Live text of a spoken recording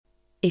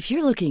If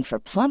you're looking for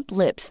plump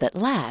lips that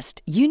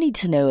last, you need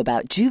to know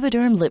about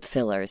Juvederm lip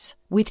fillers.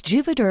 With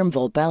Juvederm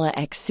Volbella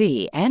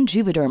XC and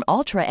Juvederm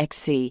Ultra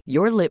XC,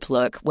 your lip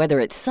look, whether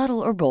it's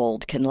subtle or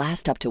bold, can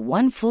last up to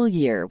 1 full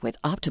year with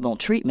optimal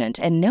treatment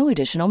and no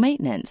additional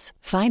maintenance.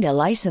 Find a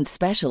licensed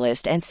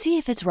specialist and see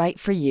if it's right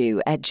for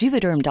you at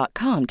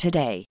Juvederm.com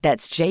today.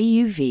 That's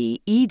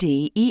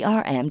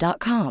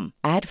JUVEDERM.com.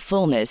 Add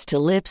fullness to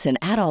lips in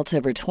adults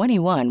over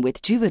 21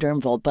 with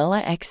Juvederm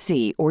Volbella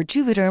XC or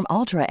Juvederm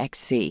Ultra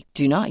XC.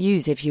 Do not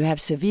use if you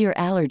have severe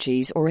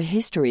allergies or a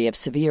history of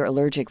severe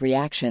allergic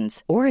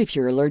reactions, or if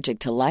you're allergic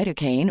to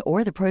lidocaine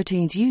or the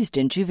proteins used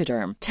in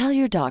Juvederm. Tell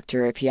your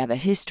doctor if you have a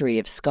history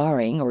of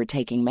scarring or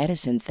taking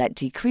medicines that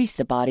decrease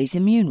the body's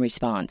immune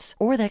response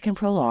or that can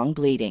prolong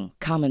bleeding.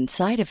 Common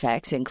side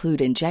effects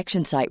include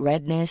injection site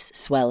redness,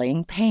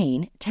 swelling,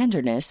 pain,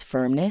 tenderness,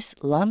 firmness,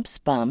 lumps,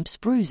 bumps,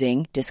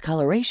 bruising,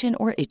 discoloration,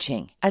 or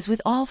itching. As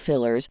with all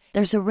fillers,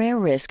 there's a rare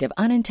risk of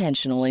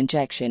unintentional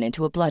injection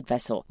into a blood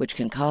vessel, which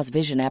can cause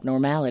vision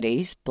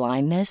abnormalities,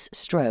 blindness,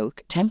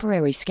 stroke,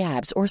 temporary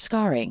scabs, or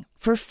scarring.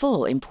 For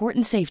full,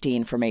 important safety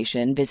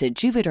information, visit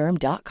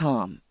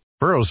Juvederm.com.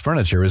 Burrow's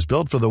furniture is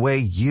built for the way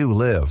you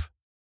live.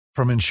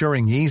 From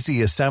ensuring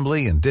easy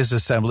assembly and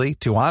disassembly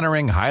to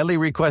honoring highly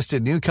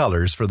requested new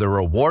colors for their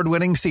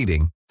award-winning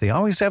seating, they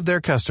always have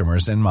their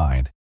customers in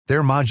mind.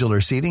 Their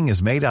modular seating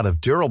is made out of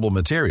durable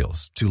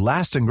materials to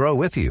last and grow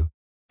with you.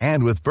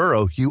 And with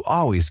Burrow, you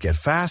always get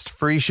fast,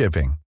 free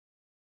shipping.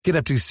 Get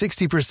up to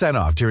 60%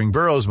 off during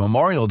Burrow's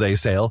Memorial Day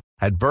sale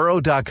at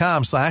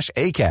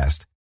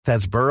burrow.com/ACAST.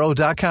 That's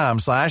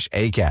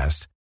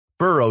burrow.com/ACAST.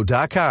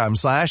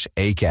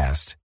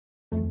 burrow.com/ACAST.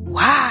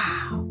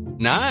 Wow.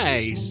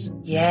 Nice.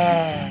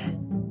 Yeah.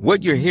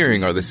 What you're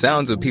hearing are the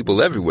sounds of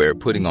people everywhere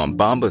putting on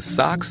Bombas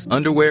socks,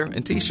 underwear,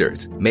 and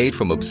T-shirts made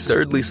from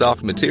absurdly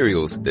soft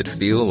materials that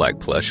feel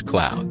like plush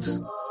clouds.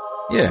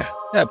 Yeah,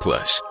 that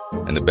plush.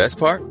 And the best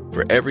part?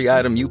 For every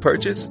item you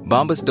purchase,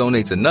 Bombas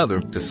donates another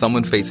to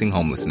someone facing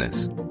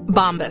homelessness.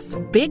 Bombas.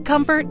 Big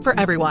comfort for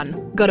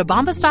everyone. Go to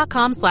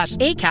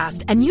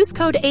bombas.com/ACAST and use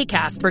code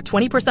ACAST for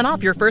 20%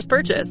 off your first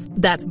purchase.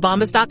 That's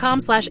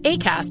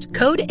bombas.com/ACAST.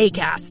 Code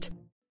ACAST.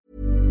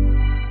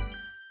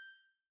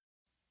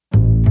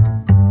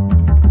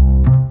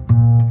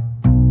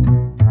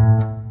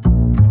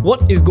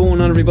 What is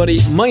going on, everybody?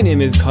 My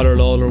name is Conor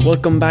Lawler.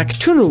 Welcome back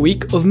to another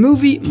week of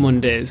Movie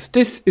Mondays.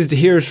 This is the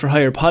Heroes for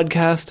Hire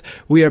podcast.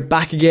 We are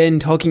back again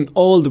talking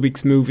all the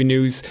week's movie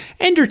news,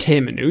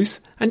 entertainment news,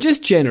 and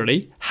just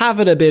generally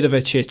having a bit of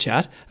a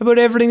chit-chat about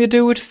everything to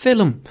do with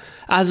film.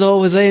 As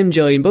always, I am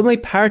joined by my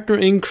partner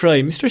in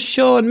crime, Mr.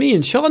 Sean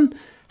Meehan. Sean,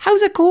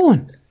 how's it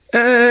going?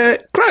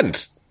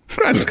 Grand,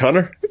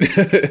 Conor.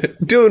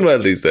 Doing well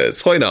these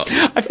days. Why not?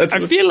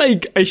 I feel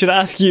like I should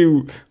ask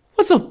you,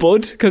 what's up,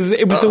 bud? Because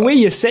it was the way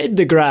you said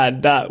the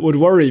grad that would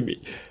worry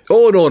me.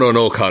 Oh,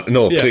 no, Con.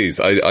 No, yeah. Please.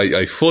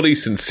 I fully,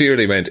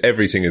 sincerely meant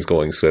everything is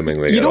going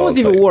swimmingly. You know what's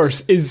even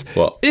worse is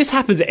this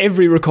happens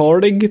every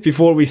recording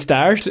before we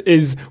start,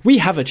 is we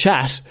have a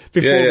chat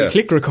before we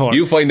click record.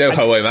 You find out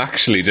how I'm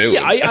actually doing.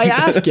 Yeah, I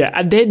ask you,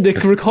 and then the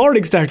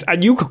recording starts,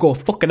 and you could go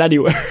fucking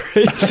anywhere.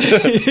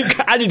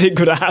 Anything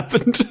could have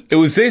happened. It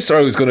was this, or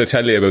I was going to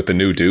tell you about the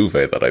new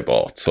duvet that I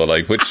bought. So,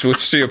 like, which do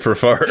you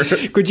prefer?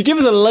 Could you give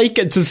us a like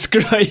and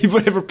subscribe,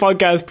 whatever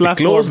podcast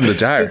platform? It glows in the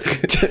dark.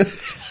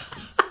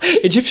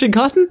 Egyptian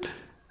cotton?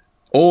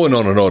 Oh,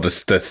 no.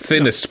 The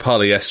thinnest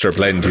polyester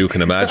blend you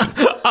can imagine.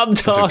 I'm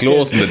talking. It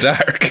glows in the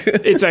dark.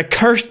 It's a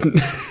curtain.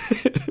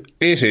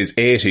 It is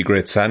 80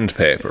 grit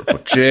sandpaper,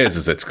 but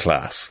Jesus, it's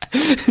class.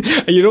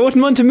 You don't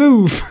want to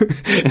move.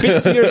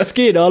 Bits of your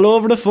skin all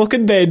over the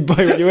fucking bed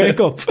by when you wake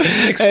up.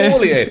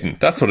 Exfoliating,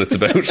 that's what it's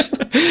about.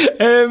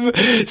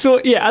 So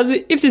yeah,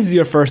 if this is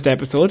your first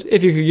episode,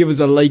 if you could give us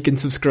a like and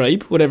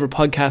subscribe, whatever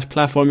podcast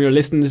platform you're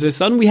listening to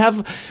this on, we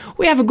have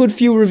a good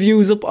few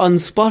reviews up on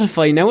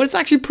Spotify now, and it's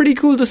actually pretty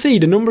cool to see.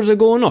 The numbers are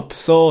going up,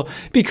 so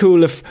it'd be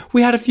cool if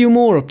we had a few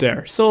more up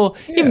there. So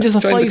even just a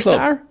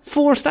 5-star,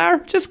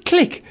 4-star, just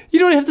click. You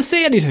don't have to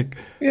say anything.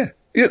 Yeah.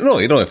 No,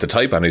 you don't have to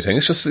type anything.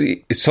 It's just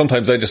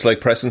sometimes I just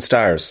like pressing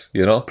stars.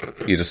 You know,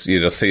 you just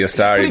see a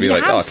star, but you'd be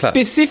like, oh, class.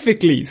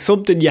 Specifically,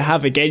 something you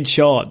have against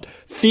Sean,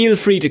 feel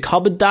free to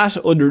comment that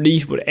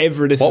underneath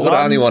whatever this is. What would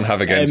anyone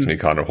have against me,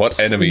 Conor? What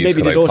enemies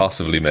could I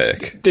possibly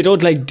make? They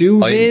don't like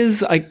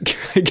duvets.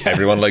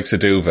 Everyone likes a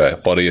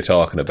duvet. What are you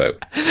talking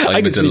about?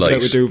 I can sleep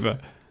without a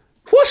duvet.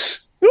 What?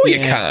 No, you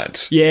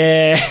can't.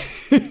 Yeah.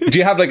 Do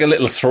you have like a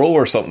little throw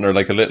or something, or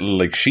like a little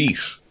like sheet,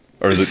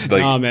 or is it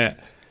like? Nah, mate.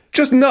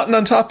 Just nothing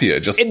on top of you.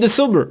 Just in the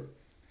summer,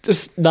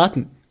 just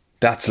nothing.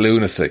 That's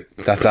lunacy.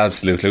 That's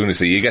absolute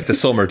lunacy. You get the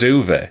summer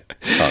duvet,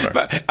 Conor.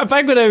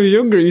 Back when I was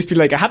younger, I used to be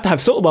like, I have to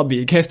have something on me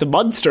in case the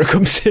monster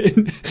comes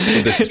in.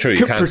 Well, this is true.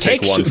 You can't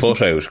stick one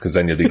foot out because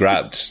then you'll be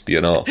grabbed.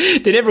 You know.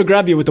 They never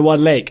grab you with the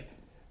one leg.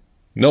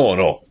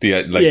 No.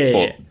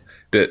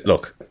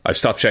 Look, I've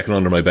stopped checking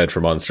under my bed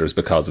for monsters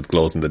because it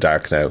glows in the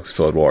dark now,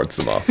 so it wards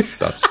them off.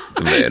 That's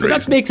the main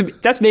reason.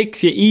 That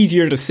makes you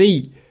easier to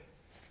see.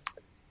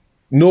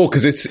 No,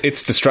 because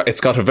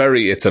it's got a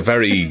very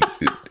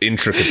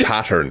intricate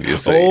pattern, you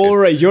see. Oh,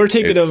 right, you're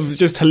thinking of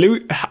just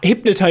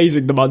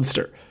hypnotising the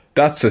monster.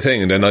 That's the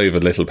thing, and then I have a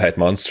little pet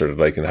monster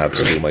that I can have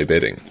to do my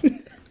bidding.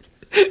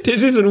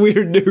 This isn't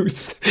weird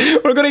news.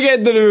 We're going to get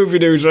into the movie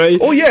news, right?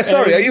 Oh yeah,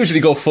 sorry, I usually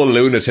go full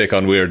lunatic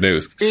on weird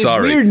news.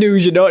 Sorry. Weird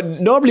news,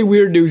 normally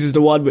weird news is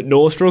the one with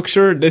no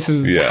structure. This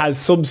has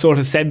some sort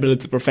of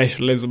semblance of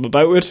professionalism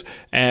about it.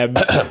 I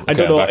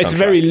don't know, it's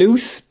very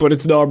loose, but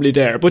it's normally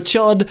there. But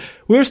Sean,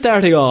 we're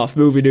starting off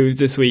movie news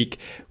this week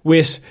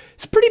with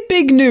it's pretty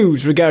big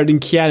news regarding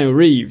Keanu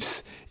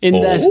Reeves, in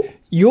that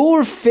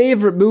your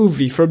favourite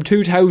movie from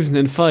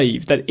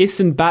 2005 that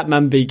isn't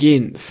Batman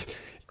Begins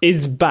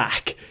is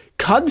back.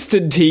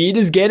 Constantine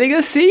is getting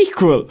a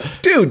sequel.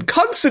 Dude,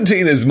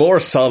 Constantine is more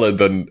solid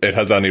than it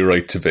has any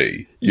right to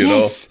be. You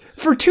know?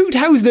 For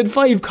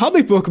 2005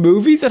 comic book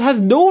movies, it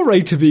has no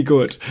right to be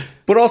good.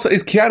 But also,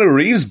 is Keanu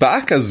Reeves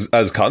back as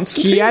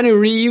Constantine? Keanu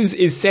Reeves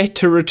is set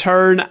to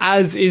return,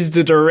 as is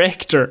the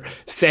director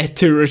set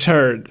to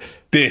return.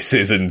 This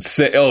is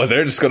insane. Oh,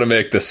 they're just going to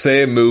make the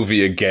same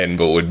movie again,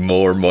 but with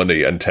more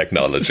money and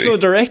technology. So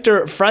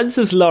director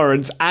Francis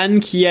Lawrence and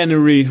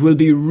Keanu Reeves will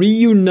be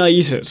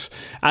reunited,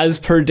 as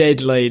per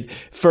Deadline,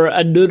 for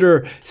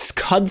another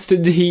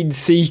Constantine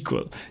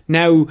sequel.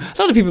 Now, a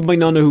lot of people might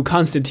not know who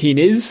Constantine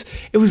is.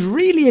 It was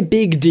really a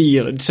big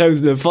deal in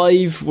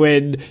 2005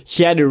 when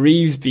Keanu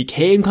Reeves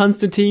became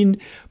Constantine,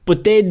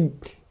 but then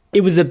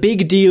it was a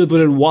big deal,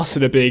 but it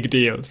wasn't a big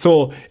deal.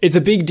 So it's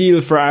a big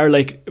deal for our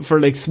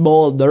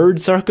small nerd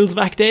circles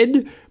back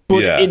then.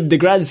 But in the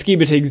grand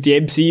scheme of things, the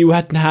MCU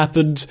hadn't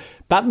happened.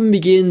 Batman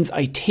Begins,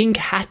 I think,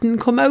 hadn't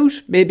come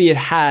out. Maybe it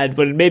had,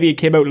 but maybe it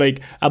came out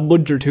like a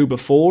month or two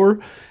before.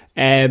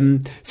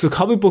 So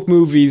comic book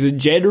movies in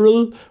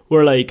general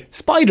were like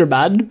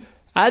Spider-Man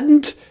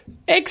and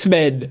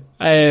X-Men.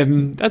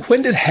 When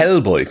did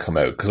Hellboy come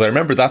out? Because I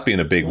remember that being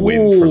a big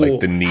win for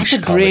like the niche.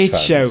 That's a great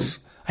shout.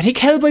 I think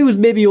Hellboy was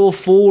maybe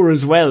 2004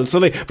 as well.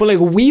 So but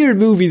weird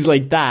movies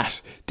like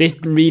that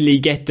didn't really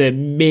get the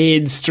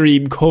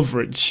mainstream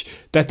coverage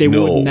that they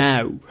would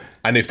now.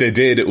 And if they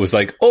did, it was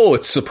like, oh,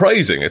 it's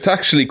surprising. It's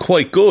actually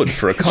quite good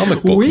for a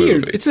comic book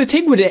weird. movie. It's the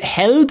thing with it.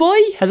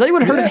 Hellboy? Has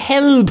anyone heard of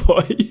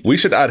Hellboy? We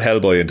should add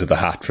Hellboy into the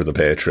hat for the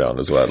Patreon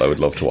as well. I would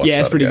love to watch that.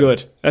 Yeah, it's pretty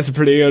good. That's a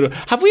pretty good one.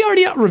 Have we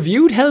already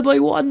reviewed Hellboy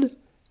 1?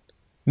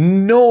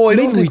 No, I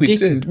don't think we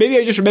did. Maybe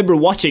I just remember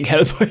watching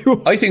Hellboy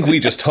 1. I think we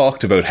just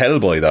talked about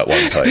Hellboy that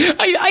one time.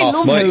 I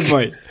love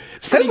Hellboy.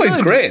 Hellboy's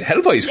great.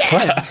 Hellboy's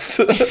class.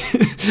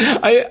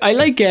 I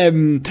like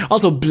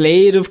also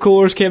Blade, of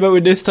course, came out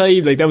in this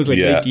time. Like that was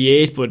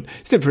 98, but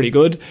still pretty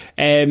good.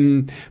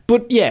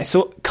 But yeah,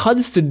 so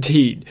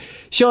Constantine.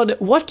 Sean,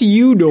 what do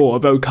you know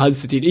about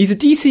Constantine? He's a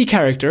DC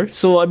character,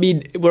 so I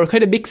mean we're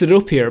kind of mixing it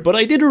up here, but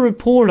I did a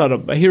report on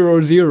him, a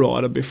Hero Zero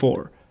on him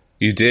before.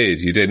 You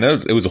did. Now,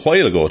 it was a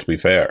while ago, to be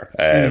fair.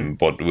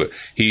 But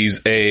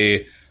he's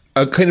a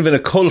kind of an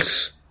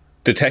occult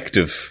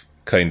detective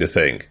kind of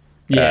thing.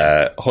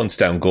 Yeah. Hunts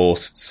down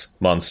ghosts,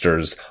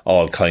 monsters,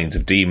 all kinds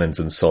of demons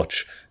and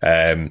such.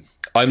 I'm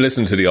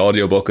listening to the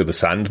audiobook of The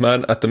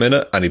Sandman at the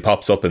minute, and he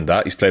pops up in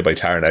that. He's played by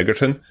Taron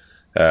Egerton.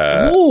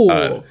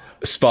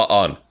 Spot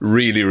on.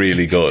 Really,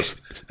 really good.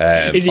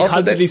 Is he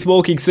constantly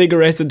smoking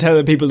cigarettes and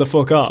telling people to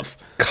fuck off?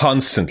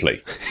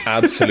 Constantly.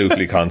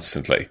 Absolutely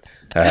constantly.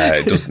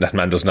 That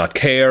man does not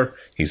care.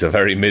 He's a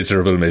very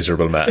miserable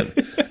man.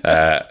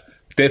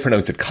 They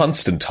pronounce it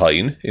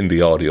Constantine in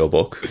the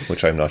audiobook,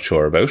 which I'm not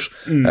sure about.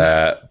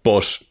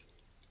 But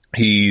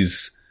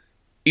he's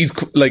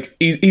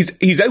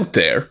out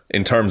there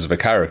in terms of a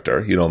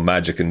character, you know,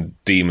 magic and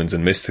demons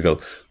and mystical,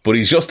 but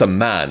he's just a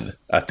man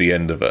at the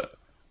end of it.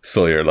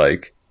 So you're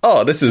like,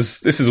 oh, this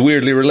is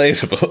weirdly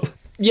relatable.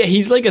 Yeah,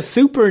 he's like a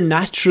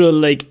supernatural,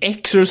 like,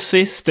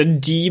 exorcist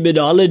and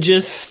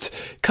demonologist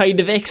kind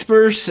of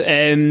expert.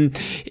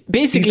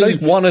 Basically, he's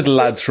like one of the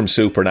lads from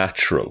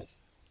Supernatural.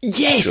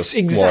 Yes, just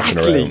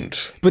exactly.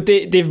 But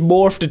they've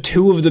morphed the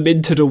two of them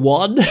into the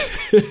one.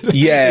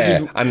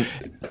 Yeah, and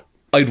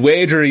I'd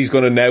wager he's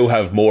going to now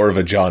have more of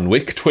a John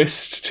Wick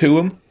twist to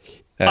him.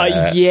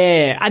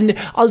 Yeah, and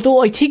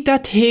although I think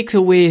that takes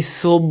away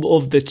some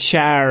of the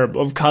charm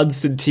of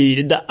Constantine,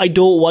 and that I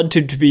don't want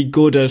him to be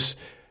good at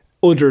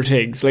other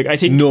things. Like, I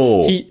think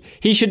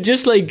he should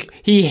just, like,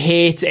 he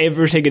hates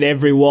everything and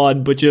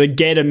everyone, but you like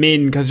get him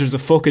in because there's a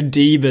fucking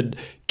demon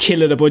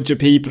killing a bunch of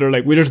people, or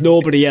like, well, there's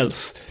nobody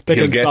else that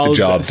He'll can get solve the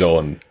job this.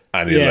 done.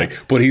 And you're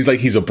like, but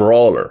he's a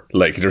brawler.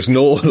 Like, there's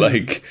no,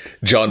 like,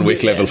 John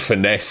Wick level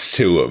finesse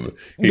to him.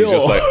 He's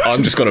just like,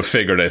 I'm just going to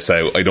figure this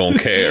out. I don't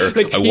care.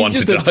 Like, I want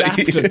to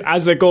die.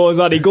 As it goes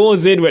on, he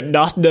goes in with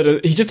nothing.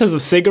 He just has a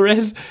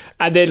cigarette,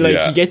 and then, like,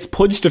 he gets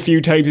punched a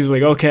few times. He's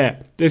like, okay,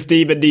 this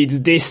demon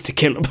needs this to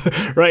kill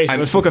him. Right,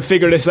 I'll fucking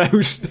figure this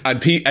out.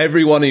 And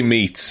everyone he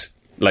meets,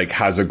 like,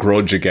 has a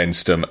grudge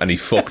against him, and he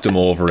fucked him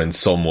over in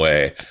some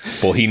way,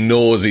 but he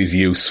knows he's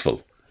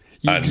useful.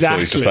 And so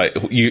he's just like,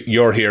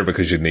 you're here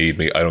because you need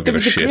me. I don't give a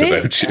shit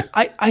about you.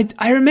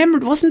 I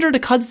remember, wasn't there the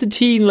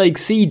Constantine like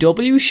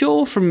CW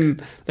show from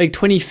like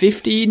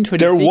 2015, 2016?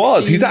 There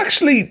was. He's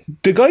actually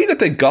the guy that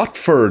they got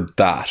for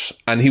that,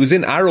 and he was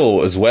in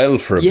Arrow as well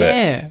for a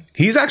bit.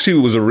 He's actually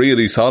was a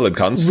really solid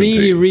Constantine.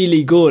 Really,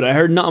 really good. I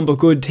heard nothing but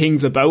good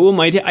things about him.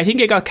 I think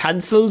it got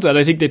cancelled, and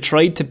I think they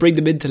tried to bring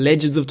them into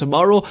Legends of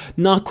Tomorrow.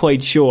 Not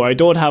quite sure. I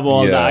don't have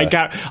all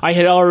that. I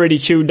had already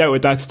tuned out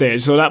at that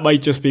stage, so that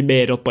might just be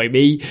made up by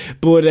me.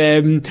 But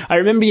I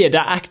remember,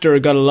 that actor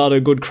got a lot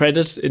of good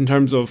credit in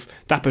terms of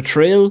that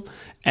portrayal.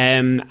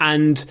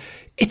 And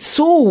it's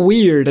so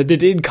weird that they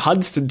did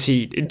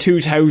Constantine in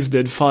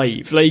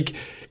 2005. Like,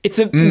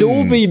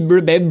 nobody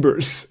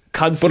remembers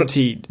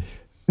Constantine.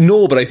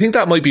 But I think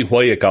that might be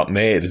why it got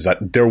made, is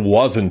that there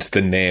wasn't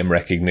the name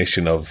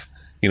recognition of,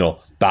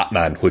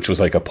 Batman, which was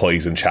like a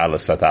poison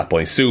chalice at that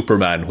point.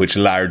 Superman, which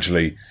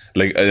largely,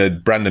 like,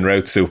 Brandon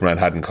Routh's Superman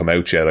hadn't come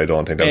out yet, I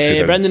don't think. That was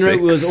 2006. Brandon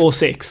Routh was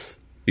 06.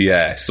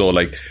 Yeah, so,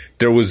 like,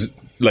 there was,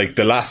 like,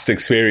 the last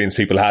experience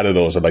people had of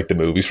those are, like, the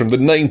movies from the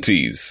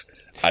 90s.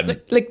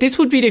 And like this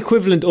would be the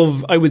equivalent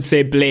of, I would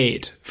say,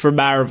 Blade for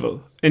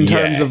Marvel. In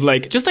terms of,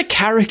 like, just a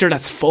character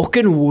that's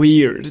fucking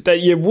weird, that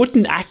you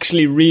wouldn't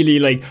actually really,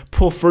 like,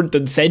 put front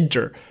and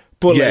centre.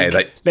 But,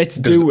 let's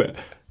do it.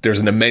 There's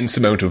an immense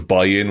amount of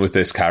buy-in with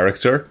this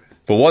character.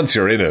 But once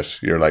you're in it,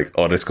 you're like,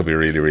 oh, this could be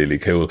really, really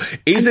cool.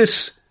 Is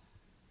it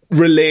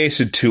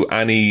related to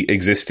any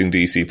existing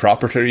DC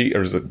property,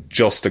 or is it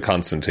just the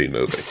Constantine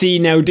movie? See,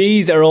 now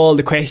these are all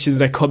the questions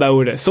that come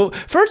out of it. So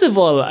first of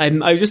all,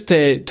 I just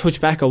to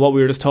touch back on what we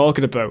were just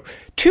talking about,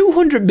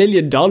 $200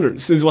 million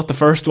is what the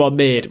first one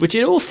made, which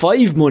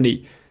 5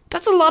 money,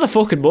 that's a lot of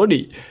fucking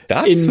money.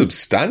 That's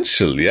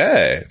substantial,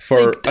 yeah.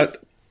 For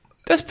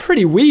that's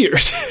pretty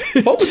weird.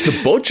 What was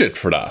the budget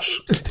for that?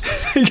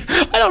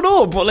 I don't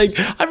know, but like,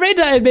 I read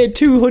that it made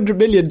 $200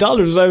 million,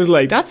 and I was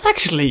like, that's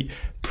actually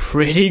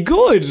pretty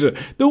good.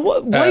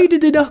 Why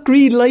did they not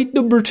green light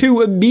number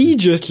 2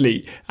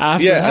 immediately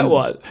after that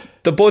one?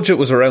 The budget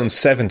was around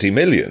 70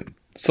 million.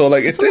 So,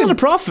 like, it's a lot of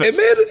profit.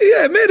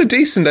 It made a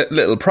decent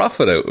little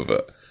profit out of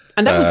it.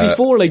 And that was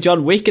before, like,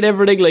 John Wick and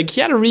everything. Like,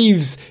 Keanu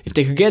Reeves, if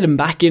they could get him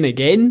back in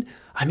again,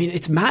 I mean,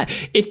 it's mad.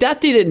 If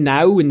that did it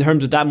now in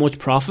terms of that much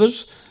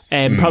profit,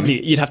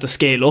 probably you'd have to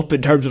scale up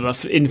in terms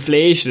of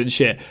inflation and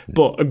shit.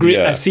 But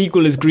a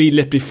sequel is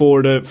greenlit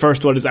before the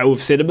first one is out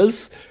of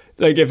cinemas.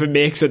 Like, if it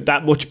makes it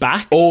that much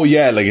back. Oh,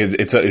 yeah, like,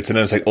 it's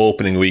announced, like,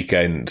 opening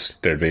weekend,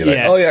 there'd be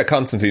like,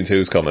 Constantine 2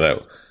 is coming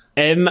out.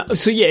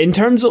 So, in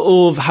terms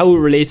of how it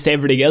relates to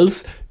everything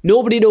else,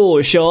 nobody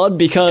knows, Sean,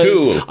 because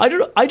cool. I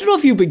don't know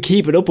if you've been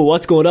keeping up with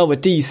what's going on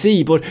with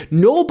DC, but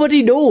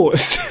nobody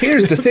knows.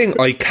 Here's the thing,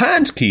 I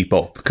can't keep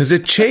up, because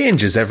it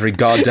changes every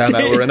goddamn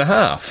hour and a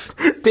half.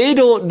 They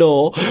don't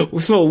know,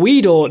 so we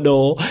don't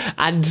know.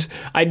 And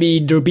I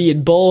mean, they're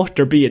being bought,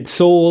 they're being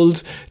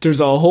sold.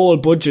 There's a whole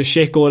bunch of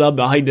shit going on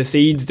behind the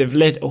scenes. They've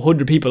let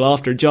 100 people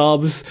off their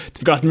jobs.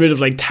 They've gotten rid of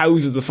like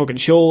thousands of fucking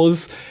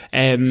shows.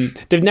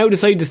 They've now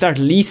decided to start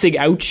leasing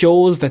out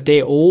shows that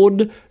they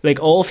own, like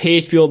off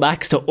HBO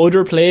Max to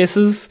other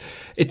places.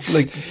 It's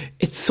like,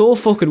 it's so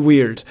fucking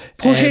weird.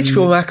 Put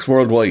HBO Max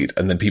worldwide,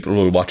 and then people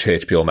will watch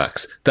HBO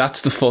Max.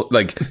 That's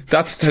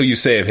that's how you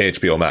save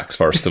HBO Max,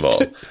 first of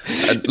all.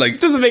 And, like,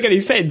 it doesn't make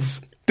any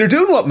sense. They're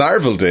doing what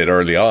Marvel did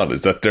early on,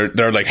 is that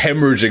they're like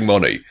hemorrhaging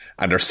money,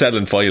 and they're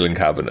selling filing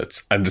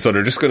cabinets, and so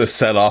they're just going to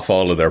sell off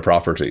all of their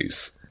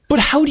properties. But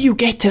how do you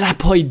get to that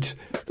point?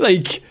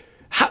 Like,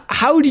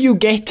 how do you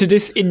get to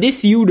this in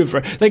this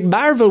universe? Like,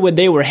 Marvel, when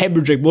they were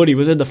hemorrhaging money,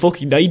 was in the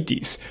fucking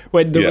 90s,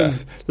 when there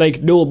was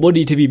like no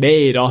money to be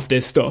made off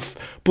this stuff.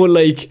 But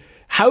like,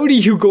 how do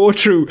you go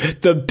through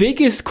the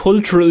biggest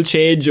cultural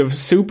change of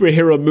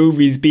superhero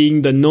movies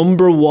being the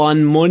number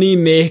one money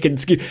making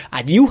scheme,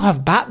 and you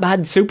have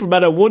Batman,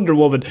 Superman and Wonder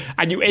Woman,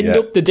 and you end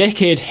up the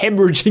decade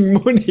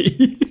hemorrhaging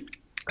money?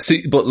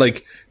 See, but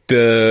like,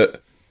 the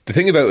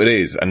thing about it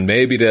is, and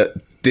maybe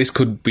this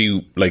could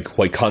be like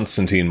why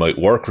Constantine might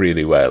work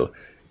really well,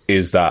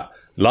 is that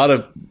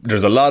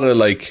there's a lot of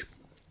like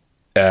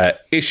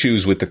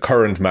issues with the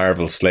current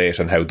Marvel slate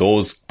and how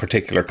those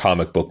particular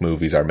comic book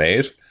movies are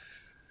made.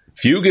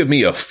 If you give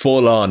me a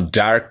full-on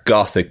dark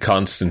gothic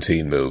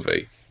Constantine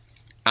movie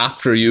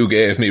after you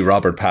gave me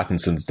Robert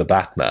Pattinson's The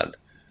Batman,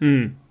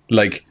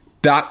 like,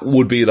 that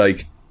would be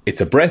like,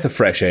 it's a breath of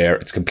fresh air,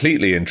 it's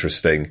completely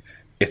interesting,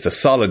 it's a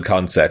solid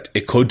concept,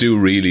 it could do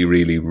really,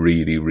 really,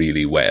 really,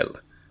 really well.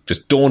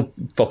 Just don't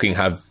fucking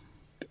have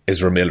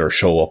Ezra Miller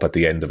show up at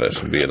the end of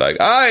it and be like,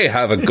 I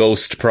have a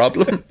ghost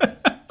problem.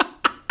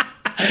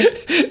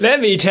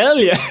 Let me tell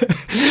you,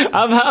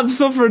 I've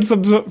suffered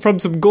from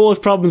some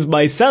ghost problems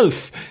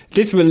myself.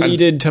 This will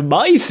lead into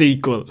my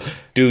sequel.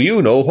 do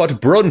you know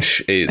what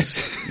brunch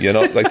is? You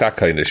know, like that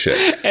kind of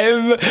shit.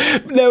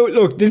 Now,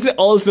 look, this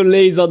also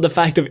lays on the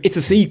fact of it's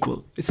a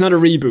sequel. It's not a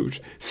reboot.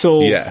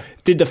 So,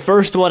 did the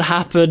first one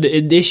happen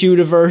in this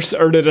universe,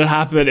 or did it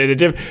happen in a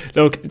different...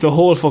 Look, it's a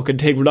whole fucking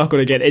thing. We're not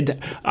going to get into...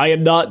 I am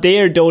not...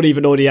 They don't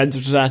even know the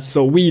answer to that,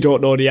 so we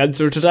don't know the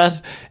answer to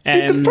that.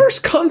 Did the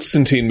first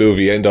Constantine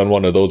movie end on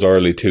one of those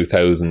early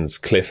 2000s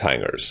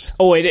cliffhangers?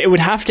 Oh, it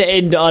would have to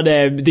end on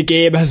the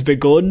game has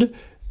begun.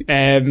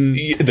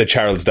 The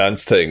Charles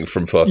Dance thing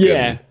from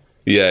fucking...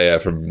 Yeah,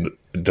 from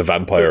the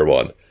vampire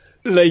one.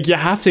 Like, you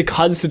have to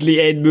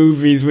constantly end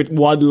movies with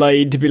one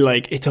line to be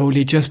like, it's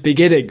only just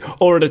beginning.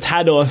 Or the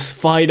Thanos,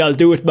 fine, I'll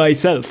do it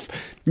myself.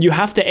 You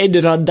have to end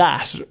it on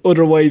that,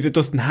 otherwise it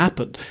doesn't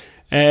happen.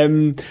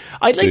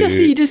 I'd like to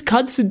see this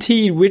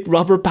Constantine with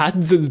Robert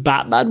Pattinson's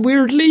Batman,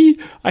 weirdly.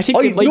 I think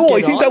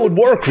that would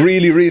work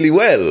really, really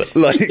well.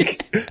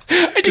 Like,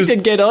 I think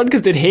they'd get on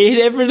because they'd hate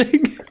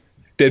everything.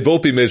 They'd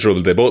both be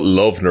miserable. They both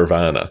love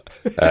Nirvana.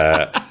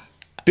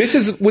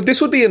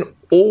 This would be an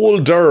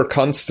older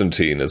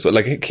Constantine as well.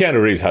 Like,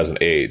 Keanu Reeves hasn't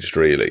aged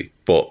really,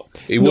 but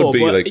it would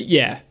be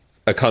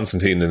a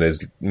Constantine in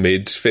his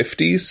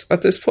mid-50s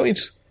at this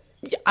point.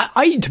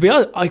 To be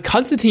honest,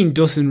 Constantine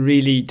doesn't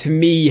really, to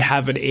me,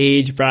 have an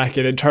age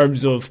bracket in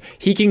terms of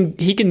he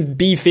can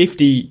be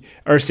 50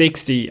 or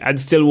 60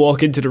 and still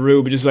walk into the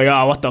room and just like,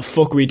 what the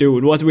fuck are we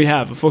doing? What do we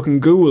have? A fucking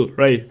ghoul,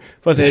 right?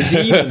 What's a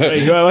demon,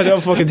 right? What the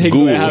fucking things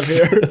do I have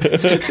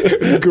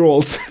here?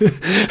 Ghouls.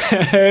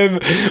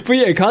 But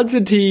yeah,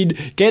 Constantine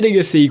getting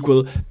a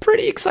sequel,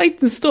 pretty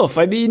exciting stuff.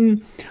 I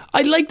mean,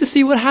 I'd like to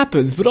see what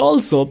happens, but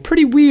also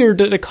pretty weird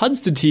that a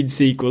Constantine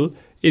sequel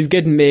is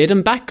getting made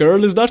and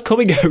Batgirl is not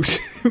coming out.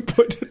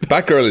 But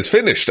Batgirl is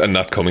finished and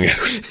not coming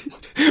out.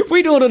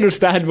 We don't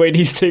understand why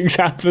these things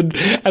happen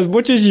as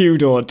much as you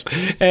don't.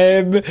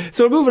 So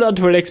we're moving on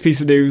to our next piece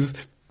of news.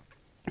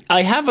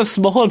 I have a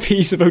small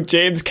piece about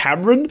James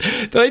Cameron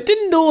that I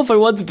didn't know if I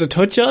wanted to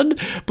touch on,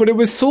 but it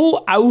was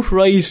so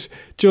outright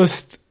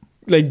just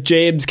like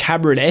James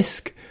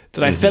Cameron-esque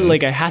that I felt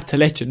like I had to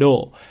let you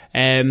know.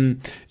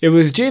 It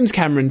was James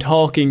Cameron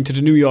talking to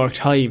the New York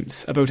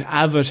Times about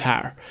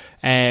Avatar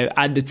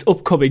and its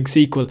upcoming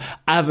sequel,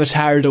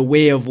 Avatar: The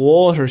Way of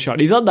Water. Sean,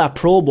 he's on that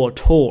promo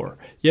tour.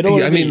 You know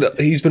what I mean?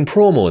 He's been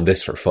promoing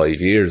this for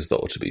 5 years,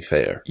 though, to be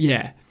fair.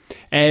 Yeah.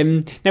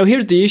 Now,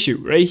 here's the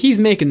issue, right? He's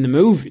making the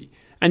movie.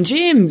 And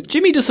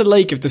Jimmy doesn't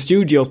like if the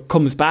studio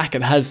comes back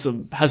and has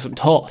some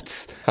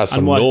thoughts. Has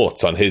some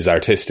notes on his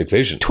artistic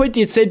vision.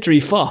 20th Century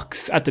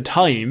Fox at the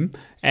time...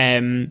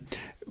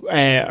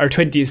 or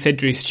 20th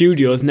Century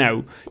Studios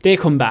now, they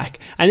come back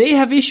and they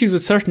have issues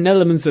with certain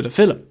elements of the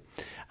film.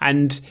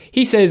 And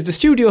he says the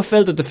studio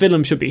felt that the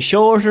film should be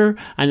shorter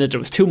and that there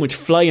was too much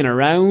flying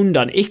around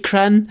on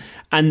Ikran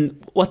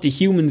and what the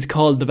humans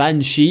called the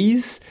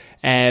Banshees.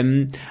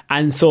 And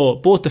so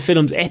both the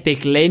film's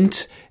epic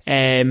length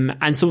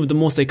and some of the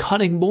most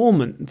iconic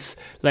moments,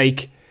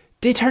 like,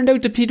 they turned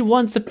out to be the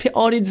ones the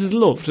audiences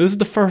loved. This is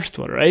the first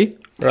one, right?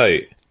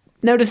 Right.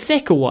 Now the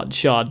second one,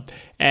 Sean...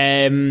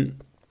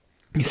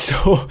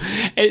 So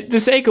the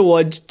second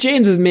one,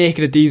 James is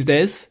making it these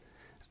days,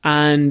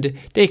 and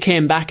they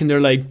came back and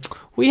they're like,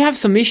 we have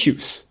some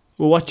issues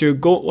with what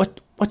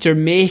you're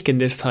making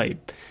this time.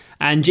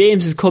 And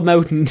James has come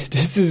out and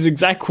this is his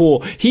exact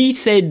quote. He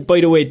said,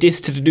 by the way, this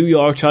to the New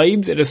York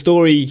Times in a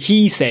story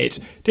he said.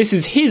 This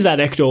is his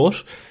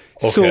anecdote.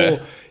 Okay. So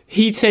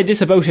he said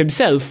this about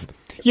himself.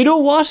 You know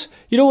what?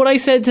 You know what I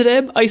said to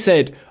them? I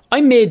said, I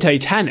made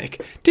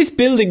Titanic. This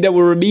building that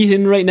we're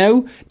meeting right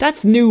now,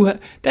 this new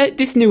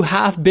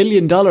 $500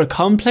 million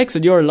complex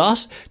in your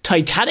lot,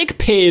 Titanic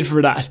paid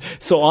for that,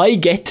 so I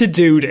get to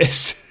do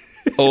this.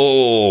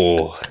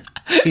 Oh,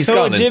 he's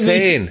gone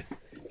insane.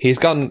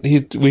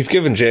 We've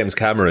given James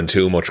Cameron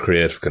too much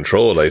creative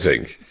control, I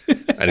think,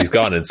 and he's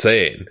gone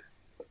insane.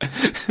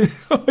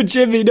 Oh,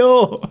 Jimmy,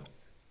 no.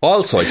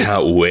 Also, I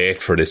can't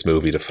wait for this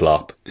movie to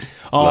flop.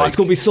 Oh, it's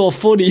going to be so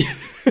funny.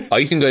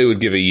 I think I would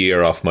give a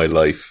year off my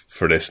life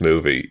for this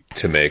movie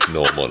to make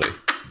no money.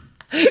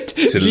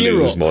 To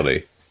lose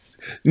money.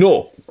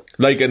 No,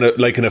 like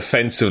an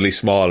offensively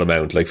small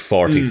amount, like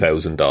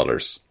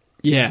 $40,000.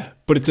 Yeah,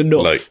 but it's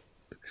enough. Like,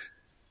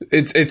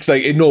 it's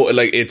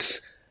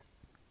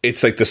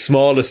like the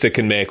smallest it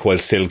can make while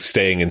still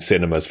staying in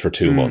cinemas for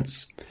 2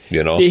 months.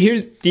 You know?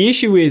 The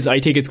issue is,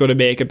 I think it's going to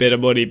make a bit of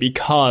money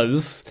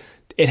because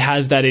it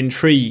has that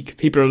intrigue.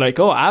 People are like,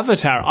 oh,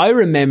 Avatar, I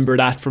remember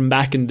that from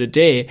back in the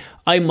day.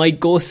 I might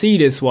go see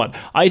this one.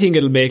 I think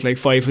it'll make like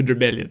 500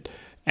 million.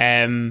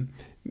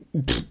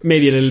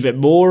 Maybe a little bit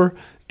more.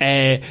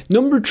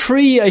 Number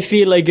 3, I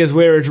feel like, is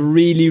where it's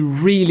really,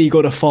 really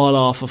going to fall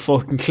off a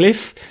fucking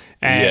cliff.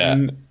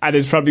 And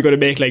it's probably going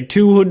to make like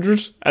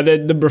 200. And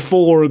then number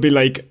 4 will be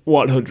like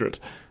 100.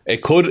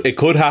 It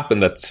could happen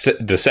that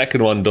the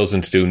second one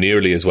doesn't do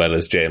nearly as well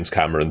as James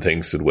Cameron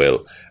thinks it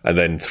will, and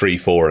then 3,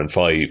 4 and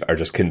 5 are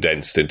just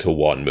condensed into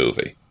one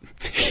movie.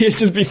 He'll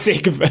just be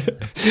sick of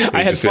it.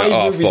 I had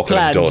 5 movies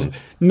planned. I'm done.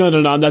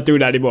 No, I'm not doing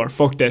that anymore.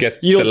 Fuck this.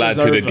 Get the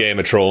lads who did Game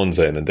of Thrones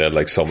in and they'll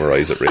like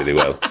summarise it really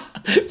well.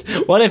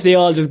 What if they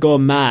all just go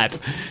mad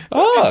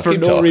for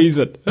keep no talking.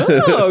 reason?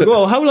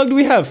 Go. How long do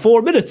we have?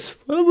 4 minutes.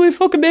 Well, we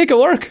fucking make it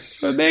work.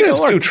 We'll make Let's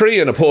it work. do 3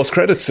 in a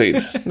post-credit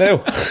scene.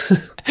 Now.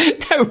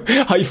 Now,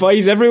 high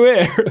fives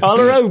everywhere, all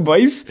around,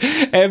 boys.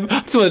 I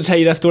just want to tell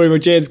you that story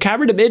about James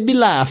Cameron. It made me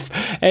laugh.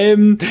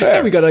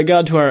 Now we got to go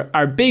on to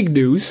our big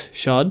news,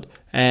 Sean.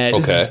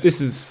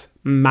 This is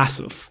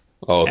massive.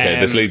 Okay,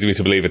 this leads me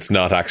to believe it's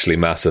not actually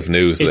massive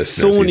news,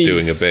 listeners. He's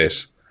doing a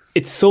bit.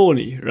 It's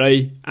Sony,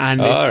 right?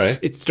 And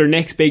it's their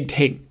next big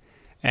thing.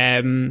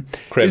 Kraven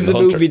this is a the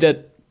Hunter. movie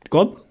that... Go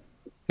on.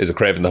 Is it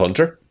Kraven the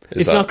Hunter?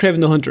 It's not Kraven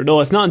the Hunter. No,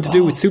 it's nothing to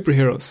do with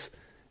superheroes.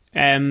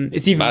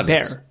 It's even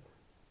better.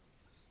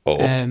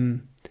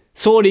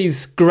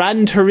 Sony's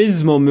Gran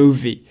Turismo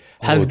movie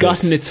has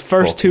gotten its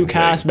first 2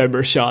 cast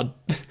members, Sean.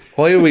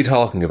 Why are we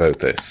talking about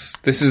this?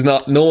 This is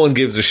not... No one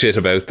gives a shit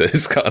about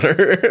this,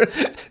 Connor.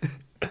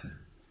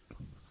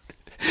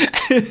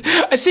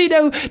 See,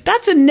 now,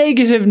 that's a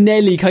negative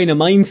Nelly kind of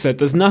mindset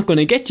that's not going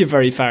to get you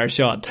very far,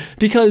 Sean.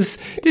 Because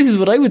this is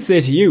what I would say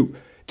to you.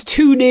 The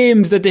 2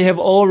 names that they have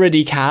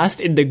already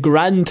cast in the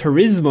Gran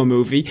Turismo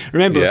movie.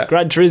 Remember,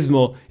 Gran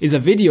Turismo is a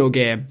video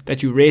game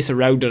that you race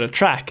around on a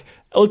track,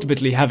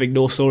 ultimately having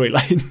no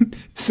storyline.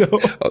 So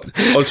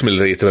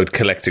ultimately, it's about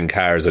collecting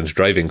cars and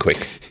driving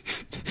quick.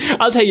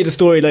 I'll tell you the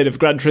storyline of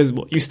Gran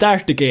Turismo. You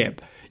start the game.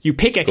 You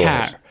pick a car.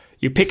 Ahead.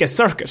 You pick a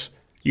circuit.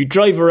 You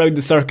drive around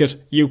the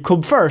circuit. You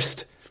come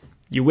first.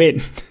 You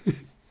win.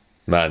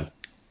 Man,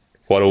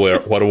 what a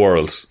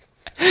world.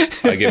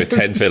 I give it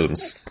 10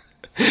 films.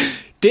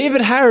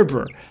 David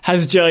Harbour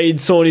has joined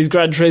Sony's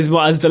Gran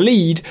Turismo as the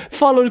lead,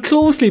 followed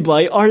closely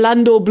by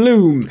Orlando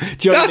Bloom.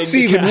 That's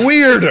even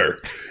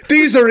weirder.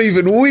 These are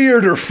even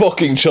weirder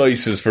fucking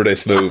choices for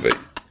this movie.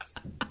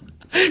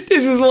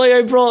 This is why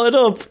I brought it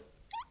up.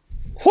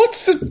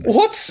 What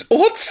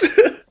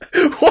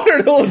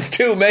are those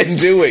 2 men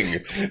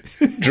doing?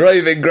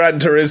 Driving Gran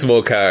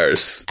Turismo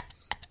cars.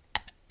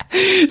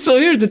 So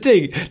here's the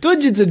thing.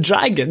 Dungeons and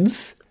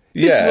Dragons.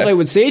 This is what I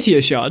would say to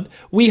you, Sean.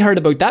 We heard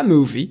about that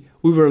movie.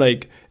 We were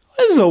like,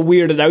 this is a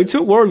weird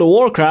announcement. World of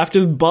Warcraft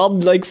just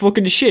bombed like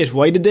fucking shit.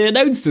 Why did they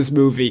announce this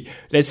movie?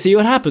 Let's see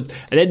what happens.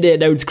 And then they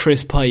announced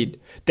Chris Pine.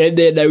 Then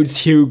they announced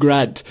Hugh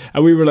Grant.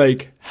 And we were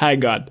like,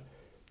 hang on.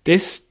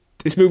 This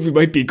movie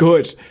might be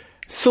good.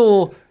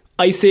 So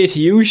I say to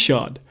you,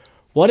 Sean,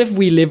 what if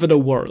we live in a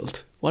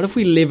world? What if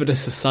we live in a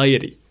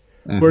society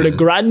where the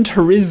Gran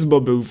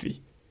Turismo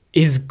movie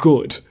is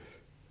good?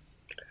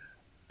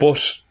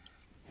 But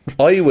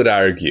I would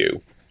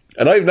argue,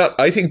 and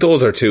I think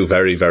those are 2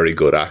 very, very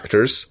good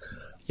actors.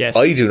 Yes.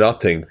 I do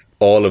not think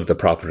all of the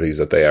properties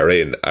that they are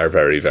in are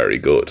very, very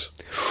good.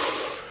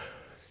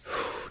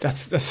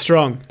 That's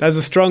strong. That's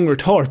a strong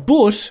retort.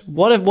 But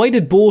why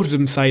did both of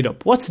them sign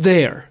up? What's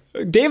there?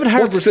 David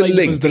Harbour signed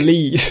up as the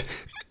lead.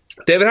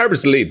 David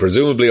Harbour's the lead.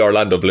 Presumably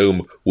Orlando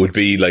Bloom would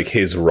be like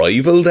his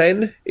rival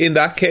then in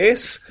that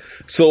case.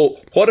 So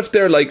what if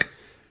they're like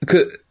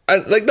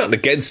not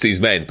against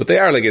these men, but they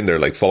are like in their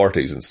like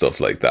 40s and stuff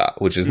like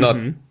that, which is not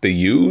the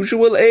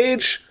usual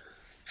age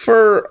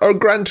for a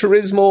Gran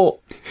Turismo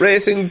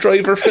racing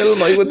driver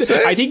film, I would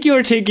say. I think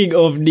you're thinking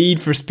of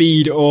Need for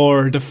Speed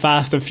or the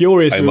Fast and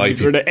Furious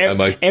movies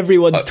where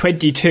everyone's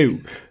 22.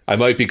 I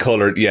might be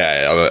coloured,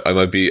 I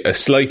might be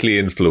slightly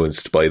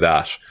influenced by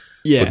that.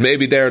 Yeah. But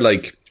maybe they're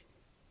like,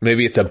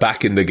 maybe it's a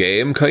back in the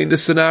game kind of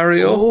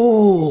scenario.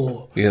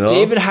 Oh, you know?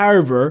 David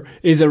Harbour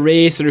is a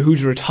racer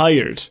who's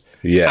retired.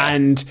 Yeah.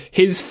 And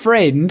his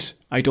friend,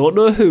 I don't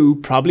know who,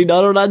 probably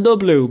not Orlando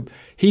Bloom,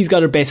 he's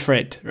got a best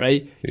friend,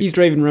 right? He's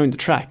driving around the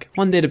track.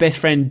 One day the best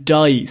friend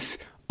dies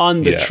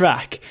on the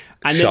track.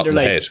 And shot then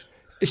they're like,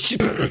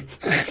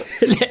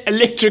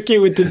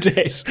 electrocuted to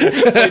death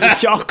by the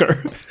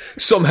shocker.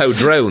 Somehow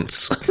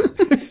drowns.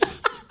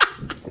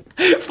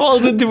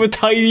 Falls into a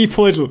tiny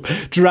puddle,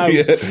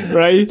 drowns,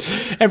 right?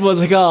 Everyone's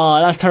like, oh,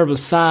 that's terrible,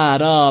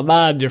 sad. Oh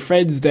man, your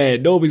friend's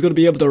dead. Nobody's going to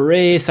be able to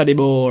race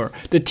anymore.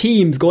 The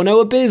team's going out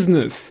of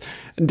business.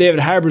 And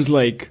David Harbour's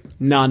like,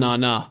 nah,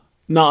 not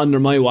under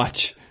my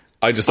watch.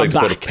 I just like to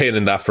put a pin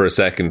in that for a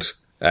second.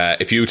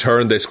 If you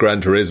turn this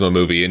Gran Turismo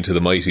movie into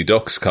the Mighty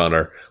Ducks,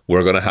 Connor,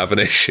 we're going to have an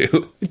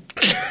issue.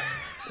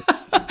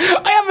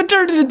 I haven't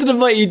turned it into the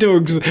Mighty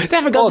Ducks. They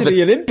haven't got to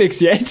the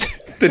Olympics yet.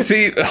 The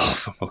team,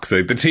 for fuck's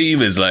sake, the team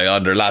is like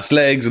on their last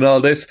legs and all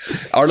this.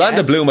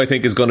 Orlando Bloom, I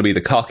think, is going to be the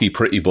cocky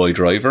pretty boy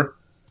driver.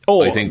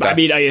 Oh, I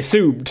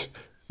assumed.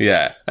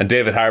 Yeah, and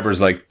David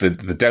Harbour's like the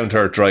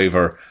down-to-earth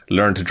driver,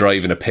 learned to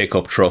drive in a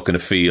pickup truck in a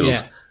field.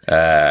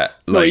 Yeah.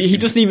 He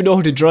doesn't even know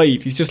how to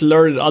drive. He's just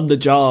learning on the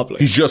job.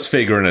 He's just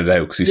figuring it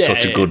out because he's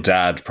such a good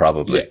dad,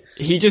 probably. Yeah.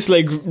 He just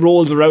like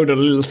rolls around on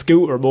a little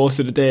scooter most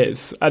of the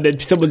days. And then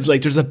someone's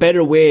like, there's a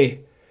better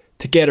way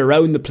to get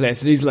around the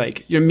place. And he's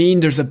like, you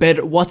mean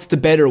what's the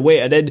better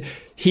way? And then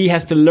he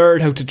has to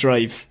learn how to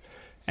drive.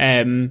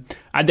 And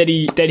then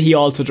he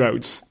also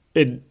drowns.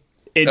 Same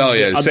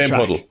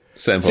puddle.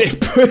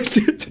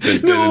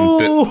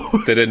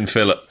 They didn't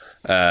fill it.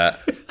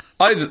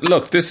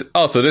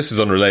 This is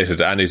unrelated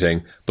to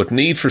anything, but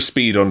Need for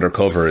Speed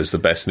Undercover is the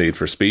best Need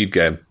for Speed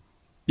game.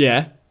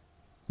 Yeah.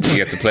 You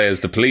get to play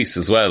as the police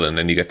as well, and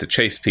then you get to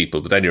chase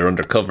people, but then you're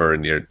undercover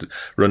and you're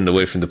running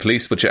away from the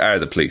police, but you are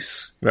the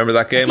police. Remember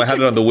that game? I had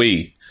it on the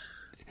Wii.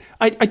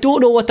 I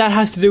don't know what that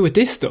has to do with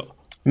this, though.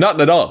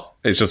 Not at all.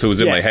 It's just it was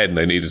in my head and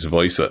I needed to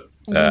voice it.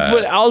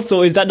 But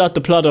also, is that not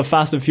the plot of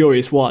Fast and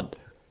Furious 1?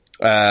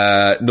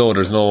 No,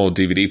 there's no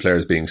DVD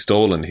players being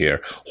stolen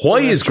here. Why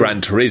is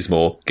Gran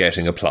Turismo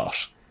getting a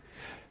plot?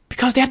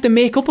 Because they have to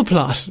make up a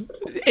plot.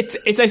 It's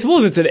I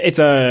suppose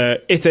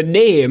it's a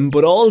name,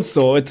 but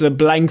also it's a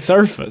blank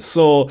surface.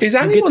 So you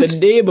get the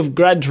name of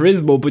Gran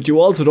Turismo, but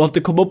you also don't have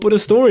to come up with a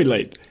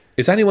storyline.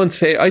 Is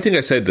anyone's I think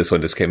I said this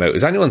when this came out.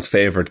 Is anyone's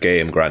favourite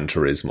game Gran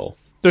Turismo?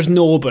 There's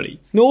nobody.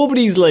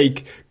 Nobody's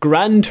like,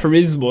 Gran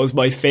Turismo is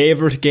my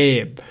favourite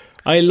game.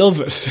 I love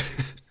it.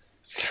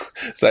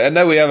 So and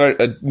now we have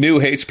a new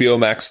HBO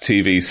Max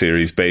TV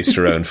series based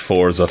around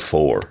Forza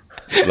 4.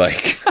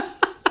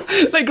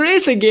 Like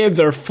racing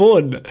games are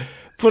fun,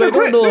 but I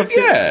don't know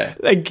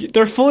if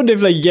they're fun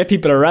if like you get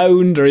people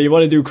around or you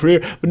want to do career.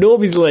 But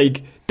nobody's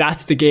like,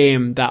 that's the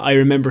game that I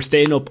remember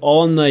staying up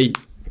all night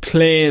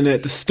playing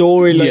it. The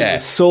storyline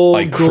was so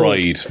good. I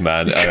cried,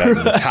 man. I had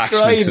an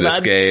attachment to this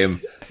game.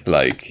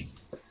 Like,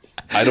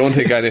 I don't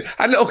think I did.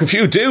 And look, if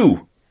you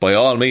do, by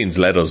all means,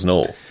 let us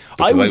know.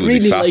 I would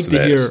really like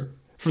to hear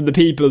from the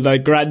people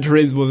that Gran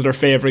Turismo is their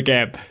favourite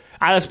game.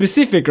 And a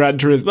specific Gran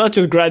Turismo, not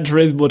just Gran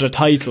Turismo, the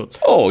title.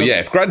 Oh, yeah.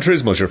 If Gran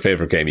Turismo is your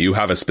favourite game, you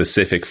have a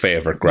specific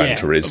favourite Gran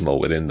Turismo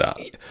within that.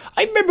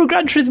 I remember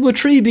Gran Turismo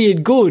 3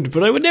 being good,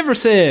 but I would never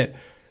say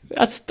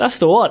that's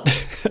the one.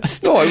 That's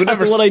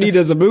the one I need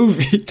as a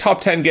movie.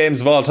 Top 10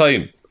 games of all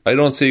time. I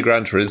don't see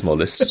Gran Turismo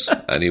listed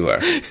anywhere.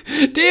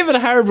 David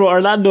Harbour,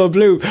 Orlando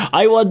Bloom.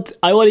 I want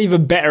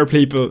even better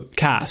people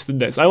cast in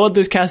this. I want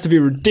this cast to be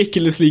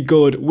ridiculously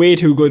good, way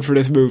too good for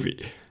this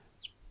movie.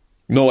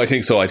 No, I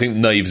think so. I think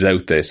Knives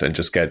Out this and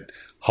just get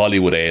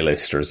Hollywood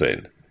A-listers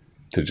in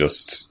to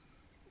just,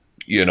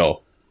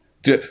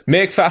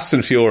 make Fast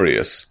and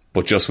Furious,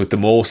 but just with the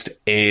most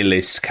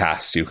A-list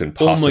cast you can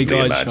possibly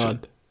imagine. Sean.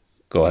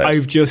 Go ahead.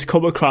 I've just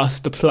come across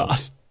the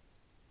plot.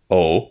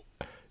 Oh?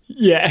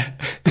 Yeah.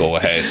 Go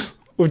ahead.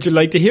 Would you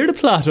like to hear the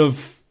plot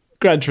of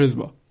Gran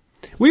Turismo?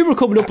 We were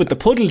coming up with the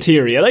puddle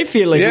theory, and I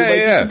feel like we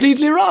might be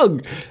completely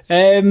wrong.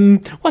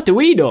 What do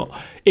we know?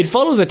 It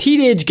follows a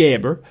teenage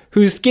gamer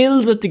whose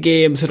skills at the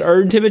games had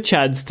earned him a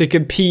chance to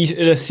compete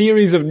in a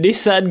series of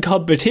Nissan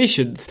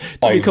competitions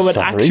to become an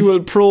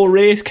actual pro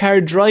race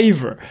car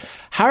driver.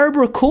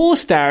 Harbour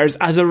co-stars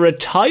as a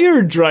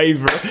retired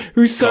driver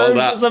who serves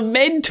as a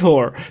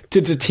mentor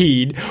to the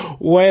teen,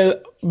 while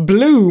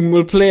Bloom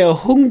will play a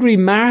hungry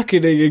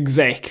marketing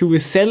exec who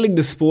is selling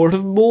the sport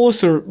of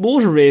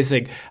motor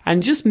racing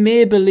and just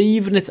may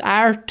believe in its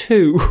art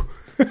too.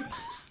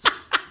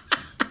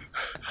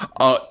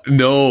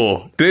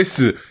 No,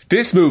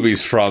 this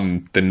movie's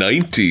from the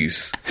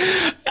 90s.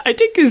 I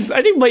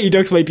think Mighty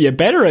Ducks might be a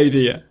better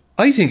idea.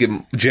 I think it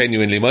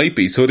genuinely might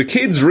be. So the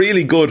kid's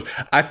really good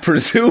at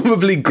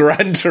presumably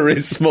Gran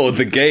Turismo,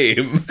 the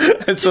game.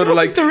 And so they're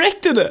like, who's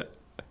directed it?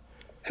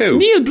 Who?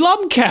 Neil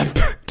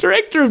Blomkamp,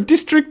 director of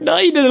District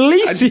 9 and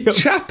Elysium. And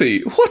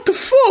Chappie, what the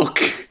fuck?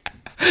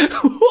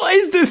 What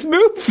is this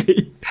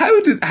movie?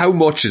 How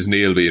much is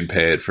Neil being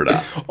paid for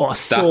that? Oh,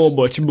 so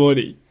much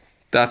money.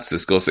 That's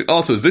disgusting.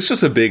 Also, is this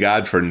just a big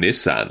ad for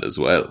Nissan as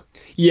well?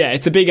 Yeah,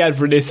 it's a big ad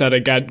for Nissan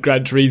and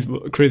Gran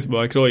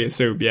Turismo, I can only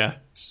assume, yeah.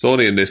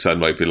 Sony and Nissan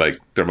might be like,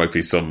 there might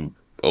be some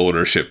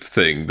ownership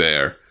thing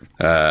there.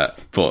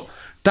 But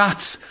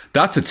that's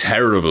a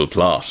terrible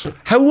plot.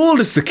 How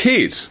old is the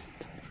kid?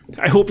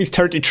 I hope he's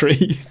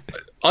 33.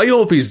 I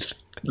hope he's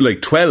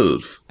like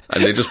 12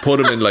 and they just put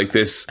him in like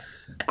this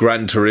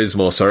Gran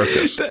Turismo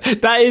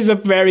circuit. That is a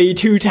very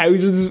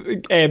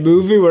 2000s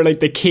movie where like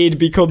the kid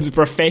becomes a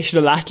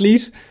professional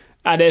athlete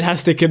and then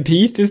has to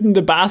compete. Isn't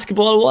the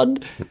basketball one?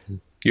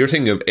 You're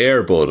thinking of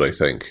Air Bud, I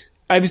think.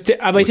 Am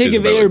I thinking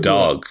of Air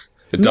Bud?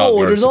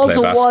 No, there's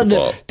also one.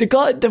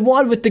 The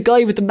one with the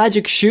guy with the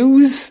magic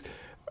shoes.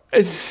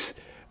 There's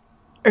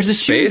a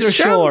shoes or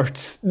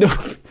shorts. No,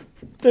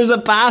 there's a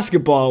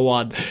basketball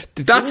one.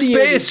 That's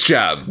Space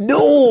Jam.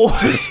 No,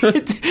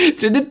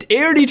 it's in the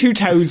early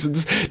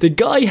 2000s. The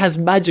guy has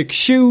magic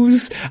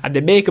shoes, and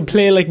they make him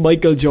play like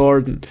Michael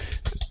Jordan.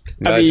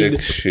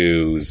 Magic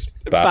shoes,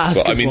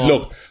 basketball. I mean,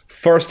 look.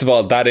 First of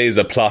all, that is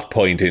a plot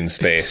point in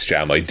Space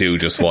Jam. I do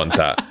just want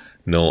that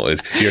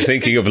noted. You're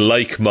thinking of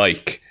Like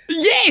Mike.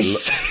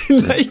 Yes!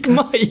 Like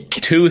Mike.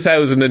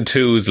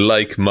 2002's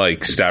Like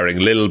Mike, starring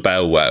Lil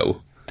Bow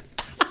Wow.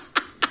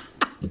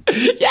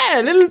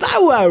 Yeah, Lil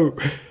Bow Wow.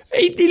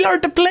 He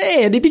learned to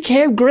play and he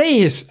became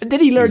great. And then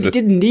he learned he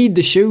didn't need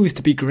the shoes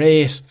to be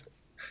great.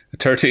 A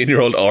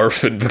 13-year-old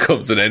orphan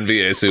becomes an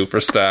NBA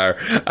superstar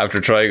after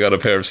trying on a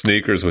pair of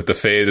sneakers with the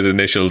faded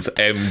initials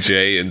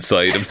MJ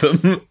inside of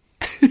them.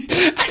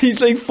 And he's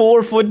like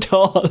 4 foot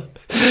tall,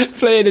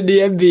 playing in the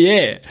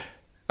NBA.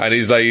 And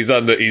he's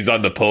on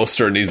the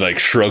poster and he's like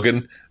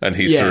shrugging and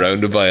he's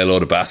surrounded by a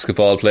load of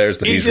basketball players,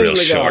 but he's real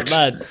short.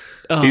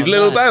 He's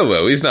Little Bow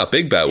Wow. He's not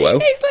Big Bow Wow.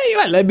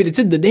 It's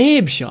in the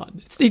name,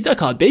 Sean. He's not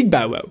called Big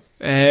Bow Wow.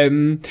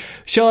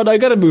 Sean, I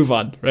gotta move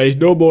on, right?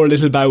 No more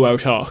little Bow Wow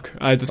talk.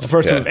 That's the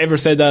first time I've ever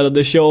said that on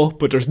the show,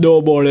 but there's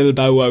no more little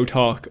Bow Wow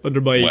talk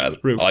under my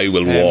roof. I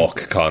will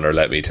walk, Connor,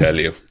 let me tell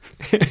you.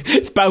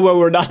 It's Bow Wow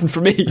or nothing for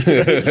me.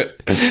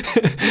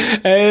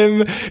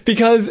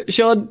 Because,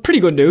 Sean, pretty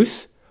good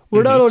news.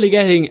 We're not only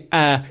getting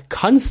a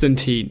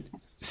Constantine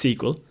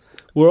sequel,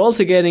 we're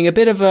also getting a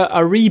bit of a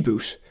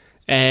reboot.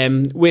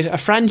 With a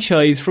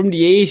franchise from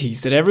the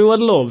 80s that everyone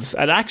loves,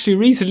 and actually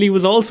recently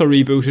was also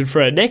rebooted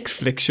for a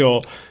Netflix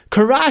show,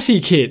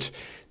 Karate Kid.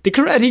 The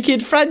Karate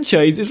Kid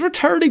franchise is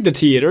returning to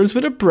theatres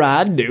with a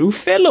brand new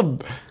film.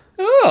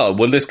 Oh,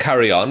 will this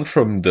carry on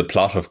from the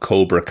plot of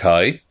Cobra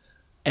Kai?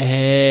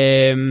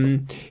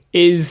 Hang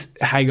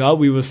on,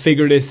 we will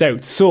figure this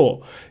out.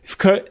 So,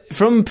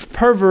 from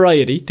Per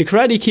Variety, the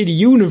Karate Kid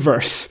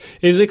universe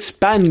is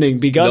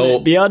expanding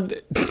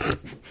beyond...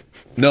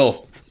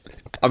 No.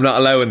 I'm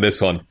not allowing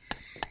this one.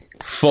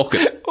 Fuck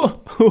it.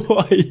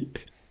 Why?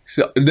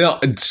 So, no,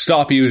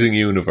 stop using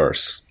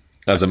universe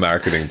as a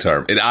marketing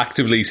term. It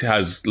actively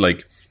has,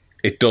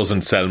 it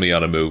doesn't sell me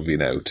on a movie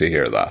now to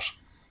hear that.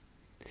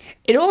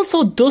 It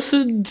also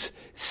doesn't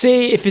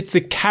say if it's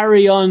a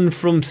carry-on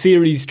from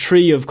Series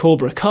 3 of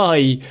Cobra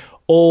Kai,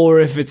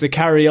 or if it's a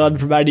carry-on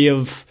from any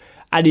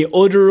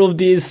other of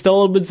the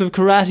installments of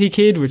Karate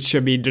Kid, which, I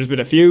mean, there's been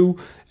a few.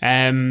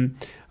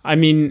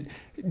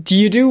 Do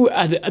you do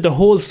the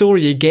whole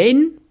story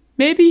again,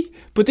 maybe?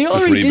 But they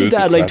already did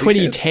that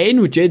 2010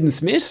 with Jaden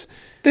Smith.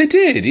 They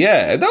did,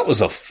 yeah. That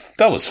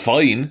was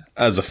fine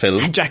as a film.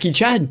 Had Jackie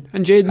Chan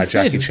and Jaden Smith.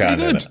 Jackie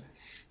Chan in it.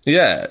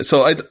 Yeah,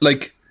 so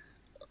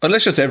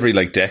unless just every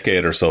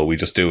decade or so we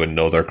just do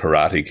another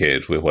Karate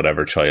Kid with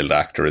whatever child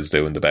actor is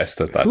doing the best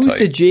at that time. Who's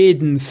the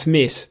Jaden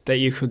Smith that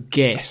you could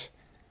get?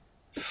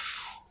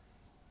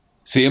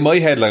 See, in my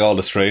head, all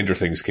the Stranger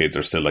Things kids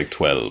are still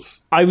 12.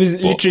 I was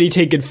literally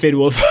thinking Finn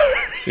Wolfhard.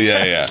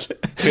 Yeah.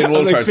 Finn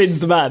Wolfhard. Finn's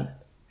the man.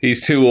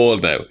 He's too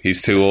old now.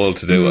 He's too old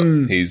to do it.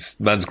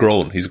 Man's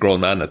grown. He's a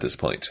grown man at this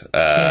point.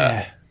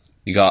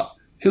 You got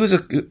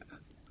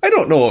I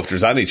don't know if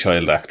there's any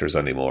child actors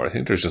anymore. I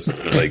think there's just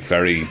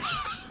very.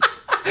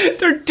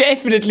 There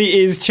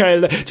definitely is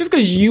child. Just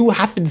because you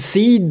haven't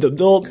seen them,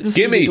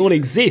 they don't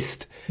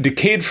exist. The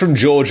kid from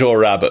Jojo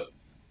Rabbit.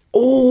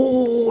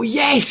 Oh,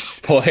 yes!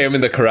 Put him in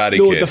the Karate Kid.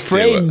 No, the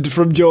friend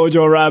from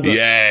Jojo Rabbit.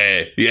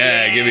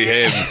 Yeah, give me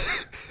him.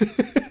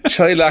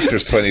 Child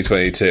actors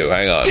 2022,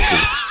 hang on.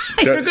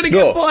 You're going to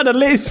get on a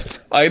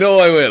list. I know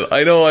I will.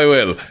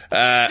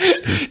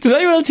 Does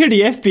anyone else hear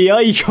the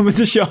FBI coming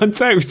to Sean's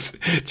house?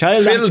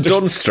 Phil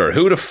Dunster.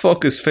 Who the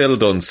fuck is Phil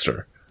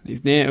Dunster?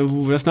 His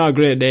name, that's not a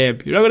great name.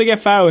 You're not going to get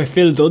far with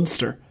Phil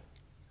Dunster.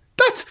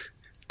 That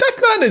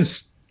man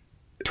is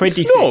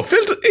 26. No,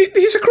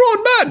 he's a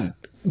grown man.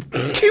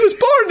 He was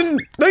born in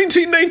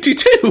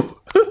 1992.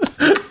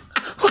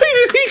 Why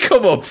did he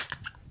come up?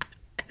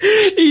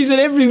 He's in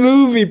every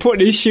movie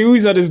putting his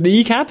shoes on his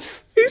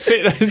kneecaps. He's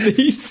sitting on his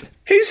knees.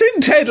 He's in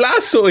Ted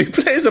Lasso. He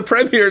plays a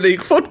Premier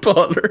League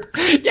footballer.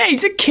 Yeah,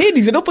 he's a kid.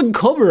 He's an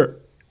up-and-comer.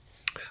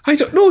 I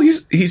don't know.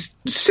 He's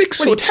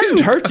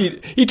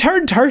 6'2". He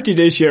turned 30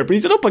 this year, but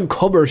he's an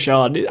up-and-comer,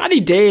 Sean. Any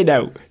day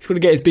now, he's going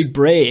to get his big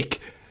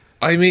break.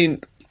 I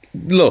mean,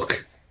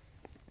 look,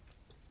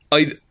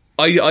 I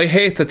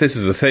hate that this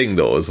is a thing,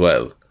 though, as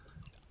well.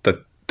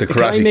 That the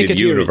Karate Kid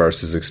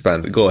universe is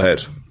expanded. Go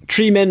ahead.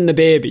 3 men and a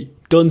baby.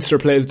 Dunster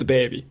plays the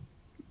baby.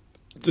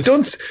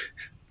 Dunster.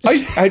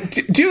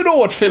 Do you know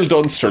what Phil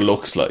Dunster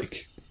looks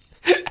like?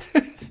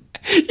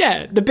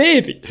 Yeah, the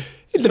baby.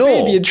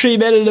 Baby and 3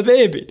 men and a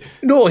baby.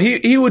 No,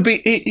 he would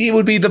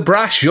be the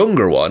brash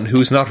younger one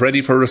who's not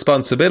ready for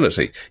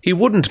responsibility. He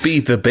wouldn't be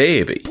the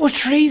baby. But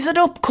he's an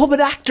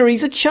upcoming actor.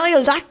 He's a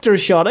child actor,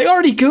 Sean. I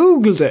already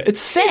googled it. It's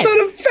set. He's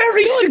on a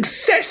very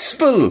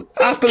successful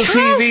Apple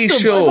TV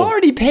show. I've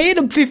already paid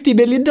him $50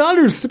 million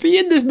to be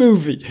in this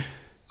movie.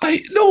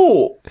 I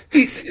know.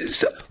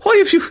 Why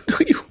have you?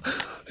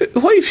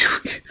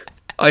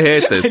 I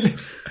hate this.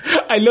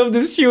 I love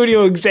the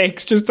studio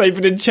execs just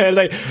typing in child.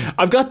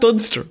 I've got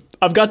Dunster.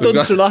 Locked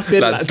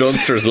in, lads.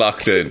 Dunster's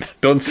locked in.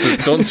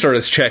 Dunster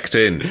is checked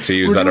in, to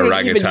use that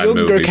orangutan movie.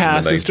 Younger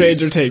cast of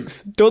Stranger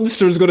Things.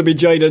 Dunster's going to be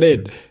joining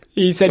in.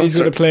 He said he's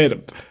going to play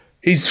them.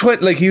 He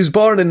was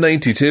born in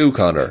 92,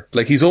 Connor.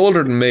 He's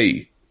older than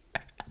me.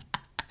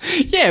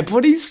 Yeah,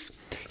 but he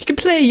can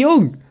play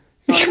young.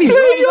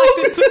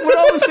 We're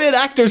always saying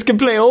actors can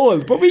play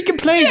old, but we can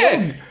play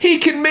young. He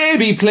can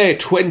maybe play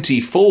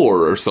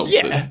 24 or something.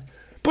 Yeah,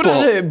 but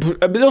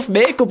enough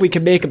makeup, we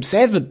can make him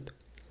 7.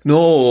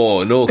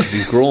 No, because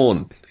he's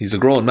grown. He's a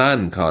grown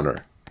man,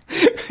 Connor.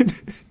 Bit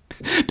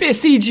of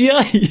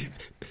CGI.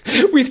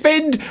 We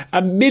spend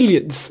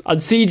millions on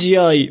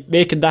CGI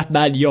making that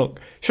man young.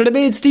 Should have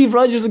made Steve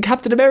Rogers and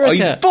Captain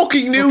America. I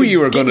fucking knew you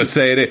were going to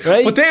say that.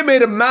 Right? But they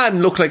made a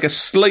man look like a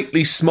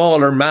slightly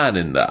smaller man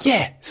in that.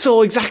 Yeah,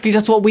 so exactly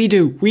that's what we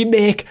do. We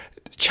make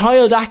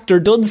child actor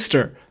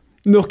Dunster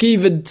look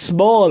even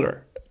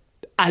smaller.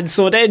 And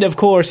so then, of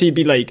course, he'd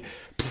be like,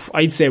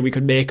 I'd say we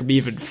could make him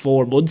even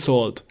 4 months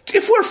old.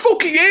 if we're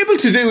fucking able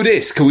to do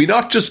this, can we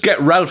not just get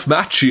Ralph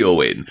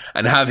Macchio in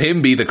and have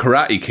him be the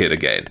Karate Kid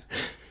again?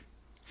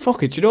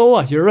 Fuck it, you know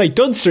what? You're right.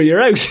 Dunster,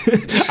 you're out.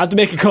 I have to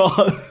make a call.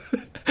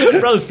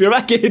 Ralph, you're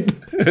back in.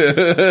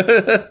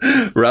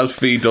 Ralph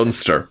V.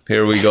 Dunster.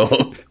 Here we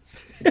go.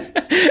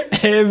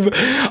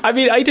 I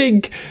mean, I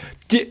think...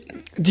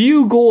 Do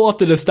you go off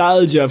the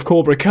nostalgia of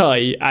Cobra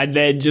Kai and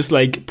then just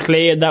like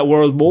play in that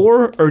world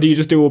more, or do you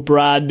just do a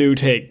brand new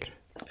thing?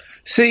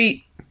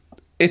 See,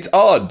 it's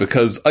odd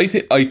because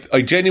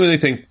I genuinely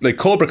think like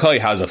Cobra Kai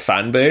has a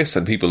fan base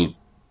and people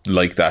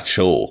like that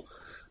show.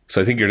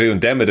 So I think you're doing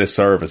them a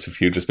disservice if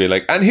you just be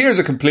like, and here's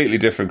a completely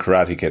different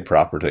Karate Kid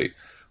property.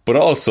 But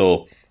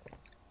also,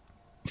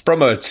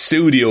 from a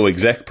studio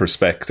exec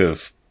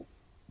perspective,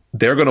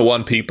 they're going to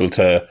want people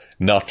to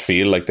not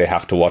feel like they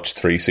have to watch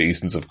 3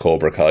 seasons of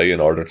Cobra Kai in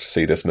order to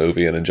see this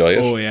movie and enjoy it.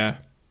 Oh, yeah.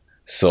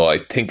 So I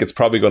think it's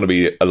probably going to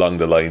be along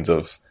the lines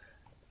of,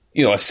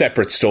 you know, a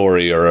separate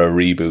story or a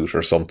reboot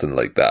or something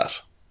like that.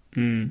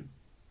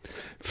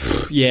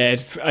 Yeah,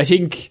 I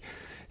think...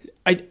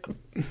 at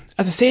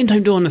the same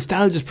time, though,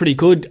 nostalgia's pretty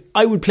good.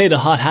 I would play the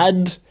hot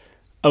hand.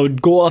 I would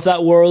go off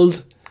that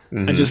world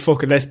and just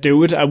fucking let's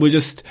do it. I would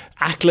just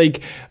act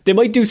like... They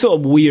might do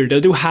something weird. They'll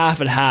do half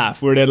and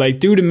half, where they like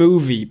do the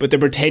movie, but they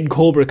pretend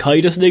Cobra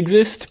Kai doesn't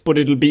exist, but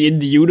it'll be in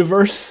the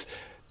universe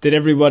that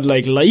everyone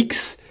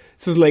likes.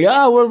 So it's like,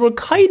 we're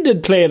kind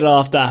of playing it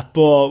off that,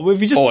 but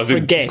if you just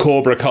forget...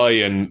 Cobra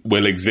Kai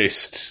will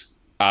exist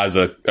as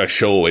a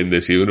show in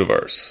this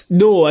universe.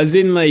 No, as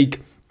in like,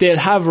 they'll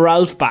have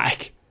Ralph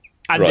back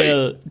and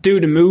they'll do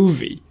the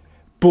movie,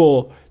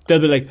 but... They'll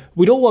be like,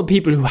 we don't want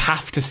people who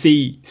have to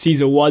see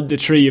season 1 to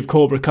 3 of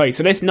Cobra Kai,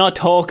 so let's not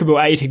talk about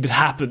anything that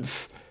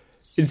happens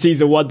in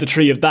season 1 to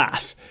 3 of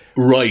that.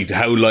 Right,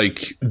 how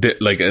like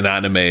an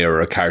anime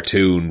or a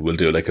cartoon will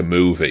do like a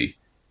movie,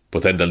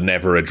 but then they'll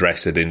never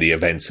address it in the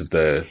events of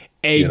the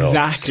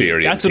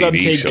series. That's what I'm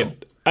thinking. Show.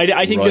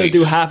 I think they'll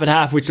do half and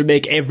half, which will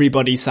make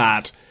everybody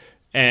sad.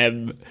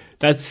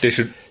 They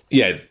should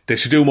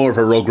do more of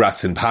a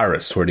Rugrats in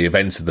Paris, where the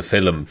events of the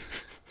film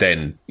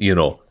then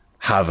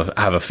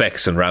have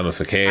effects and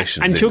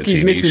ramifications. And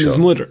Chucky's missing his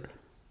mother.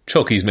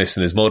 Chucky's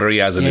missing his mother. He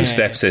has a new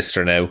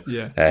stepsister now.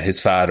 Yeah. His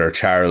father,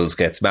 Charles,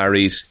 gets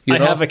married. I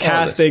have a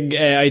casting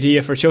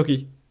idea for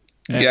Chucky.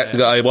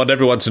 I want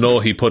everyone to know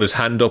he put his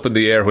hand up in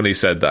the air when he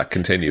said that.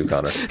 Continue,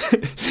 Connor.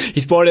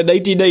 He's born in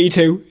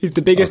 1992. He's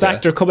the biggest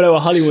actor coming out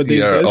of Hollywood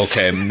these days.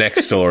 Okay,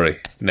 next story.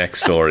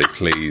 Next story,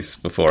 please,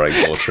 before I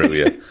go through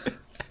you.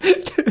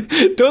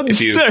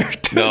 Dunster.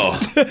 No,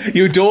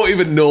 you don't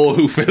even know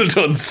who Phil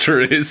Dunster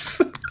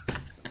is.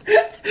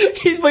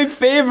 He's my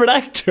favourite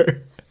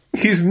actor.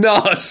 He's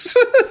not.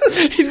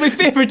 He's my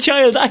favourite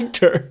child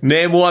actor.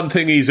 Name one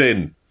thing he's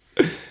in.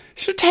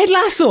 Sure, Ted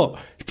Lasso.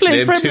 He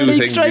plays Premier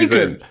League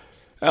striker.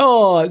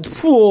 My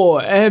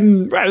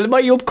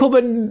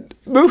upcoming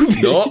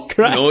movie.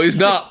 No, he's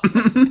not.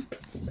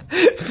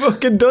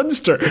 Fucking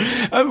Dunster.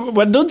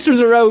 When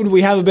Dunster's around,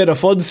 we have a bit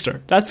of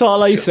funster. That's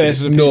all I say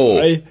to the people,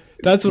 right?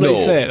 That's what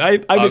I said.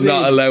 I'm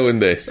not allowing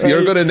this. Right?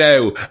 You're going to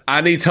now,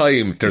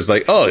 anytime there's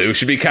like, who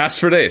should be cast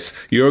for this?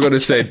 You're going to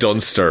say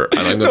Dunster, and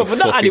I'm going to. No, but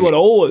not anyone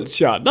old,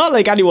 Sean. Not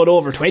like anyone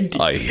over 20.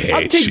 I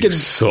hate you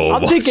so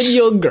much. I'm thinking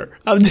younger.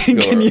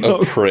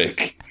 You're a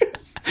prick.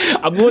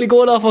 I'm only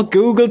going off what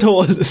Google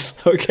told us.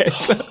 Okay,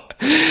 so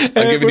I'm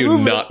giving you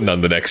nothing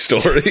on the next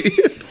story.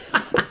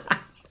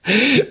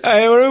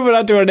 We're moving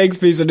on to our next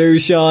piece of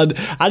news, Sean,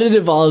 and it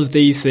involves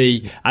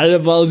DC, and it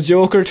involves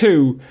Joker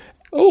 2.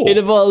 Oh. It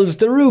involves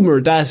the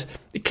rumour that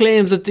it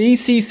claims that the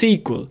DC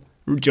sequel,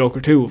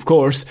 Joker 2 of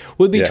course,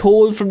 will be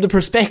told from the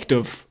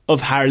perspective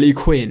of Harley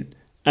Quinn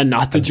and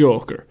not the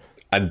Joker.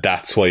 And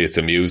that's why it's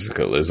a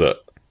musical, is it?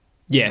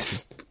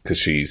 Yes. Because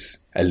she's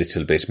a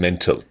little bit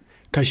mental.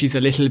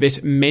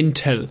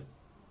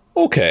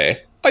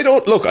 Okay. I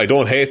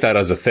don't hate that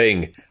as a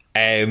thing.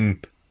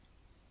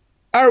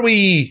 Are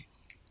we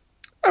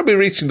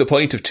reaching the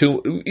point of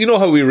you know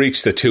how we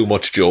reached the too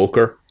much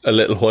Joker a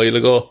little while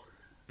ago?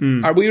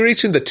 Are we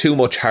reaching the too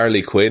much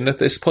Harley Quinn at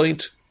this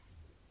point?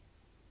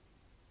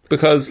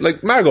 Because,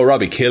 like, Margot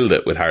Robbie killed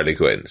it with Harley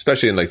Quinn,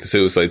 especially in, like, the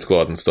Suicide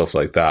Squad and stuff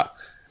like that.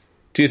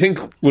 Do you think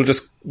we'll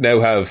just now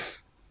have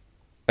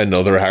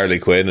another Harley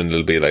Quinn and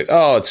it'll be like,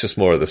 it's just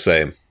more of the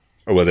same?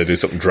 Or will they do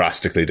something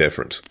drastically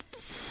different?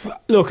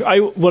 Look,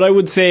 what I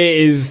would say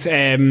is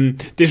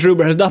this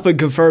rumour has not been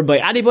confirmed by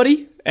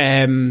anybody,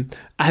 and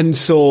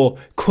so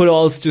could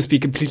also just be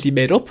completely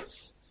made up.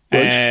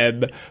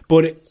 Right.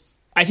 But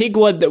I think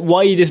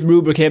why this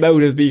rumour came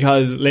out is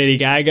because Lady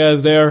Gaga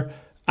is there,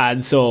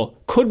 and so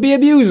could be a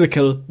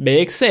musical,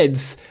 makes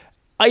sense.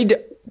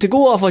 To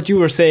go off what you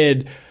were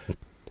saying,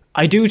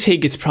 I do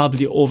think it's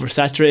probably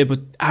oversaturated, but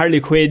Harley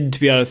Quinn, to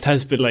be honest,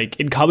 has been like,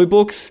 in comic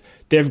books,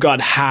 they've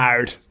gone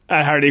hard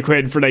at Harley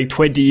Quinn for like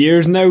 20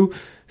 years now.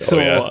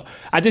 So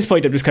at this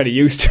point, I'm just kind of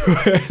used to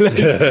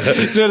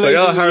it.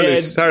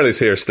 Harley's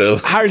here still.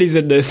 Harley's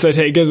in this, I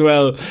think, as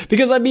well.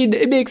 Because, I mean,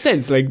 it makes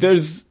sense. Like,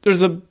 there's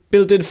a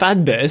built-in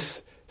fan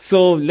base,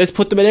 so let's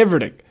put them in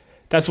everything.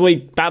 That's why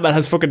Batman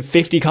has fucking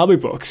 50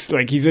 comic books.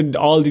 Like, he's in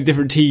all these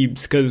different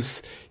teams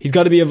because he's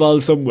got to be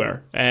involved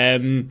somewhere.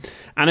 And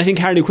I think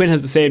Harley Quinn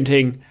has the same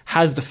thing,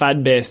 has the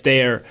fan base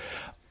there.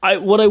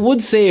 What I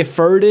would say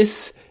for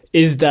this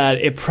is that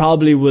it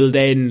probably will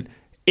then,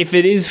 if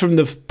it is from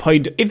the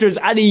point, if there's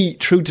any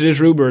truth to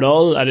this rumour at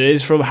all, and it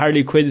is from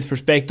Harley Quinn's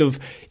perspective,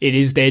 it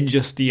is then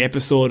just the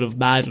episode of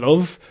Mad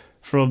Love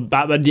from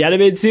Batman the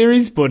Animated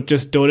Series, but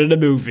just done in a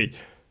movie.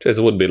 Jeez,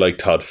 it wouldn't be like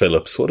Todd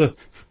Phillips, would it?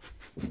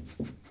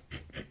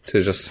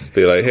 To just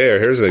be like,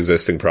 here's an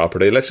existing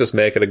property, let's just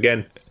make it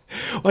again.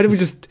 Why don't we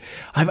just...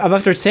 I'm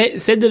after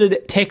sending a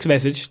text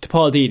message to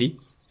Paul Dini,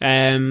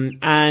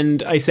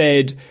 and I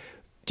said,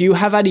 do you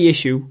have any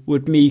issue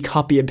with me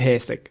copy and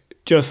pasting?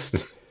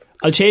 Just...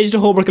 I'll change the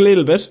homework a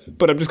little bit,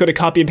 but I'm just going to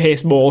copy and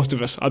paste most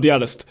of it, I'll be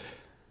honest.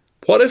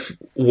 What if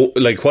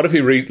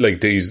he read,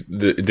 like,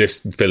 this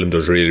film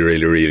does really,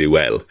 really, really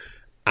well,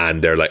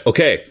 and they're like,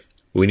 okay,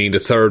 we need a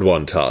third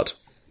one, Todd.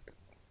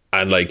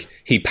 And, like,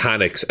 he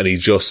panics and he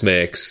just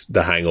makes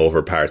The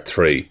Hangover Part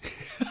 3,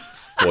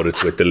 but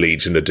it's with the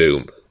Legion of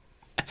Doom.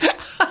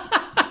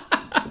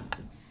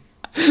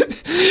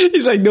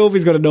 He's like,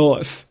 nobody's going to know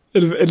us.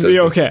 It'll be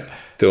okay.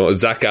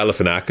 Zach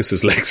Galifianakis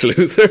is Lex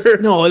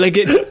Luthor. No, like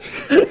it.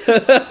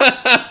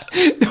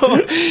 No,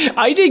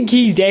 I think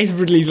he's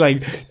desperately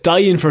like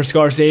dying for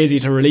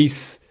Scorsese to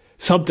release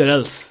something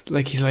else.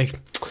 Like, he's like,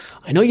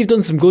 I know you've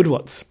done some good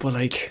ones, but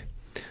like,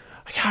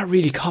 I can't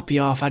really copy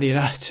off any of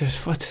that.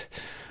 Just what?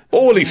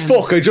 Holy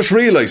fuck! I just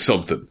realised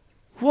something.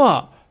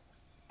 What?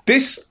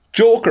 This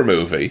Joker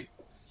movie.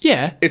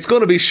 Yeah. It's going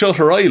to be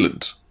Shutter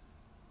Island.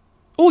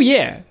 Oh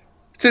yeah.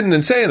 It's in an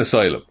insane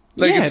asylum.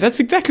 Like, yeah,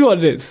 that's exactly what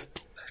it is.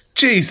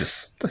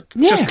 Jesus, that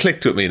just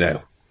clicked with me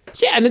now.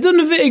 Yeah, and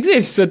none of it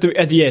exists at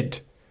the end.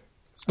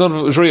 None of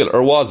it was real,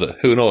 or was it?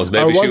 Who knows?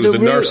 Maybe she was a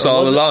nurse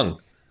all along.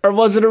 Or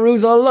was it a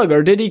ruse all along?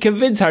 Or did he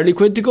convince Harley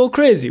Quinn to go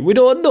crazy? We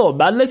don't know,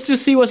 man. Let's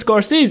just see what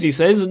Scorsese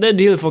says, and then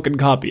he'll fucking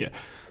copy it.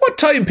 What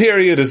time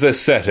period is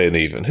this set in,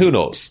 even? Who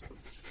knows?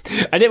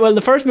 Well,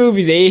 the first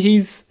movie's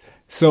 80s,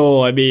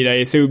 so, I mean, I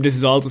assume this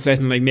is also set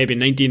in, like, maybe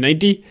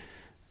 1990.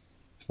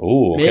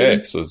 Oh, okay.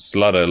 Maybe. So it's a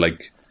lot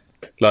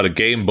of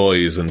Game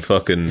Boys and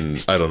fucking,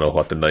 I don't know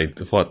what the night...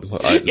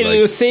 In an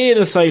insane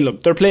asylum,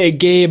 they're playing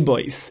Game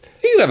Boys.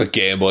 You can have a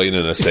Game Boy in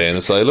an insane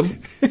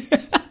asylum.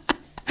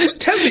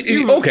 Tell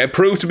me... Okay,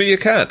 prove to me you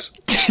can't.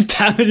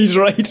 Damn it, he's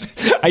right.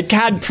 I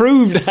can't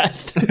prove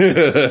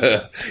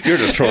that. You're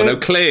just throwing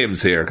out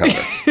claims here, Connor.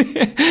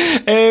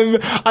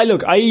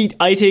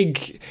 I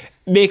think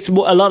makes a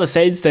lot of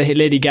sense that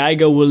Lady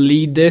Gaga will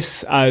lead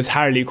this as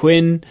Harley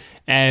Quinn.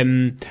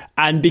 And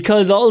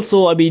because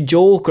also, I mean,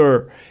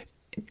 Joker...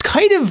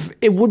 kind of,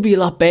 it would be a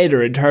lot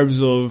better in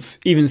terms of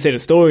even, say, the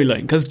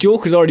storyline, because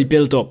Joker's already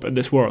built up in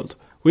this world.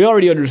 We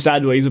already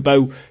understand what he's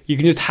about. You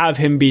can just have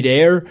him be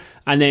there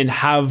and then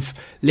have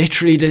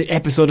literally the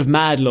episode of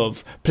Mad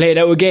Love played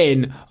out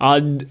again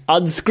on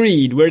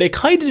screen, where they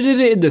kind of did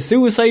it in the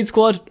Suicide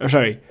Squad,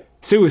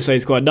 Suicide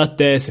Squad, not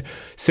the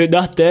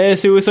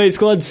Suicide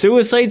Squad,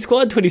 Suicide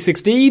Squad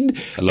 2016.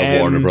 I love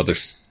Warner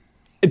Brothers.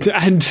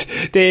 And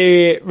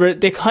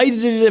they kind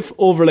of did it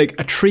over like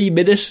a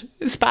 3-minute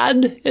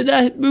span in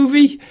that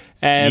movie.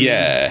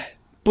 Yeah.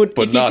 But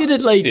if you did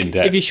it like,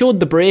 if you showed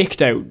the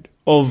breakdown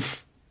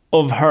of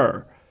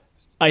her,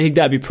 I think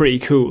that'd be pretty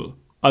cool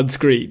on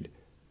screen.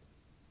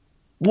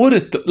 Would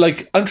it,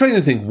 like, I'm trying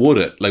to think, would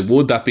it? Like,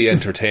 would that be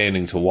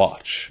entertaining to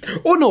watch?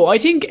 Oh no, I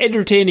think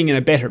entertaining in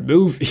a better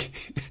movie.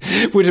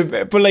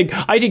 But like,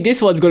 I think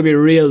this one's going to be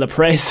real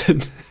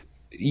depressing.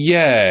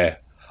 Yeah.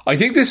 I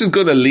think this is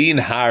going to lean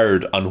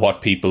hard on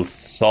what people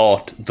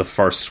thought the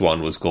first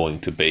one was going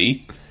to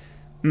be,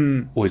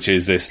 which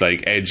is this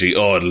like edgy,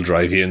 it'll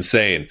drive you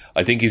insane.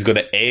 I think he's going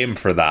to aim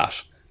for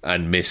that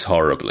and miss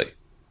horribly.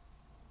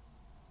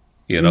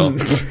 You know?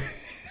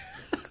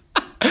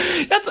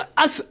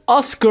 That's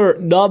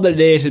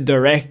Oscar-nominated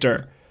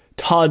director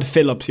Todd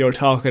Phillips you're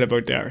talking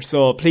about there.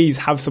 So please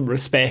have some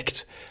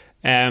respect.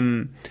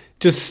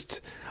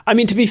 I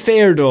mean, to be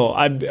fair though,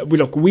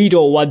 we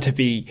don't want to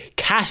be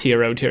catty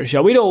around here,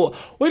 Sean. We don't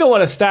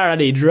want to start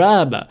any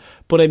drama.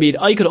 But I mean,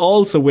 I could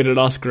also win an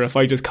Oscar if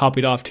I just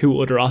copied off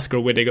 2 other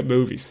Oscar-winning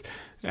movies.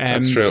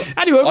 That's true.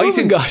 Anyway,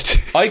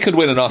 I could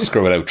win an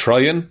Oscar without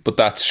trying, but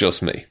that's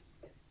just me.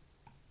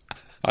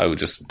 I would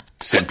just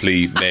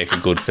simply make a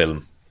good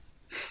film.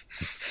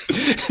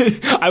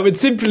 I would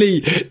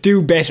simply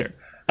do better.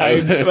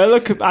 Well,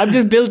 look, I'm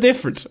just built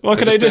different. What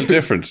can I do? Built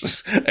different.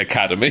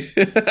 Academy.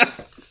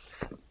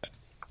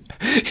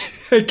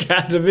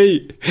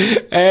 Academy.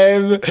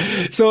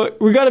 So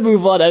we got to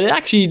move on, and it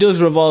actually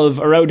does revolve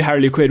around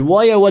Harley Quinn.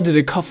 Why I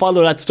wanted to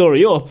follow that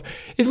story up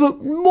is with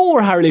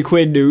more Harley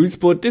Quinn news,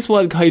 but this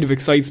one kind of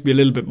excites me a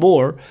little bit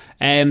more,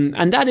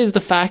 and that is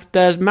the fact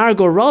that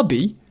Margot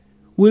Robbie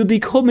will be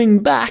coming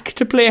back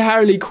to play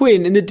Harley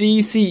Quinn in the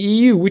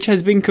DCEU, which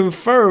has been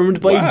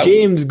confirmed by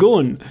James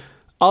Gunn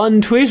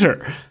on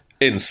Twitter.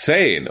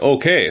 Insane.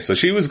 Okay, so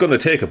she was going to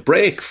take a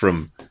break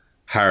from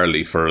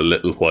Harley for a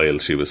little while,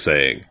 she was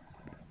saying.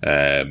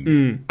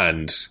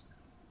 And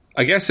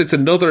I guess it's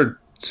another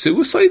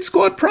Suicide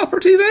Squad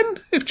property then,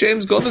 if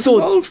James Gunn is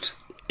involved?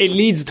 It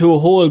leads to a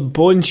whole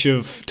bunch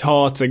of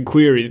thoughts and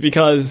queries,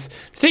 because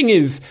the thing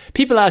is,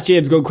 people ask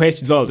James Gunn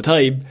questions all the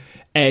time.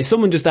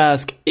 Someone just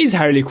asked, is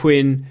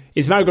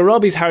Margot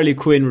Robbie's Harley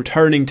Quinn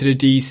returning to the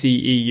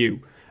DCEU?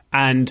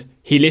 And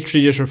he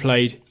literally just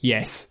replied,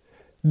 yes.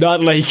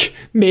 Not like,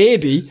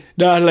 maybe.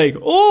 Not like,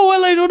 oh,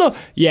 well, I don't know.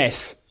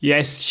 Yes,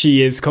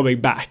 she is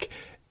coming back.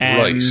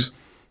 Right.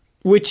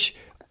 Which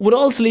would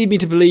also lead me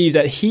to believe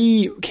that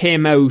he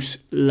came out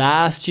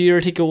last year,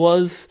 I think it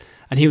was,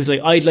 and he was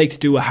like, I'd like to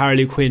do a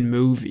Harley Quinn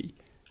movie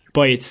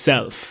by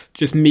itself.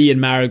 Just me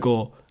and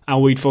Margot,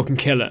 and we'd fucking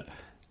kill it.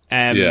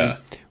 Yeah.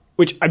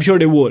 Which I'm sure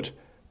they would.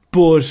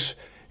 But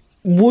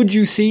would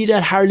you see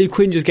that Harley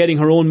Quinn just getting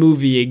her own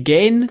movie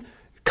again?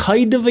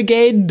 Kind of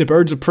again? The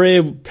Birds of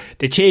Prey,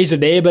 they changed the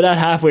name of that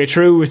halfway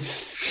through.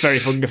 It's very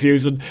fucking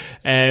confusing.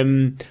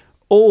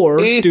 Or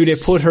do they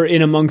put her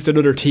in amongst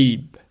another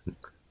team?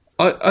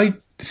 I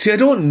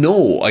don't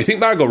know. I think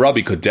Margot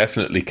Robbie could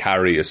definitely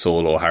carry a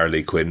solo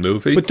Harley Quinn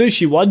movie. But does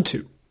she want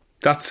to?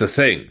 That's the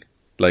thing.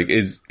 Like,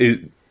 is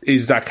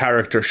that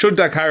character... Should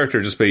that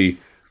character just be,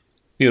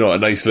 a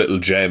nice little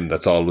gem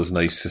that's always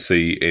nice to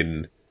see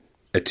in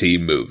a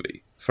team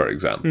movie, for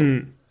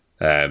example?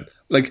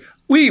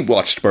 We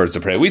watched Birds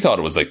of Prey. We thought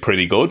it was,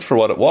 pretty good for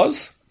what it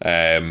was.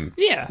 A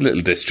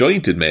little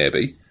disjointed,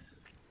 maybe.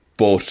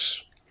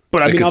 But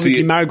I mean,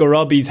 obviously Margot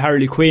Robbie's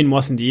Harley Quinn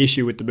wasn't the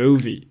issue with the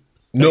movie.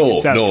 No,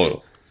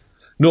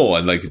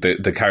 and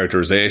the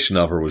characterization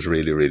of her was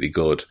really, really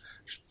good.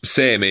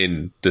 Same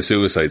in The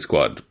Suicide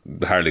Squad.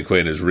 Harley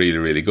Quinn is really,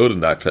 really good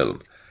in that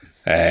film.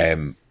 I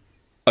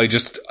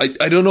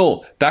don't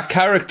know. That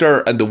character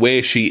and the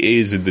way she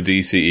is in the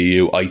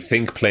DCEU, I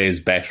think plays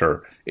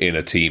better in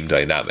a team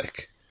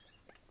dynamic.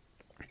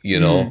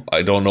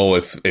 I don't know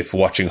if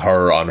watching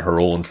her on her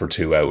own for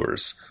 2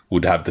 hours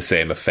would have the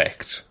same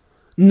effect.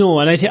 No,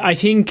 and I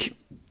think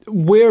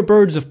where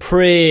Birds of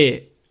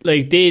Prey,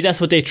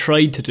 that's what they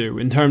tried to do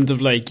in terms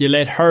of you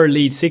let her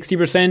lead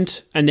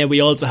 60%, and then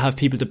we also have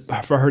people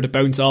for her to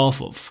bounce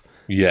off of.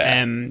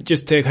 Yeah.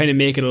 Just to kind of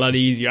make it a lot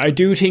easier. I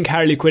do think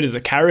Harley Quinn is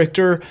a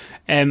character.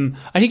 I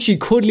think she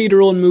could lead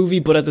her own movie,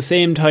 but at the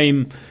same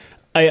time,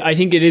 I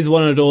think it is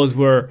one of those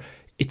where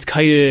it's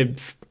kind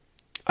of,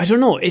 I don't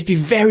know, it'd be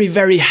very,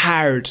 very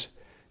hard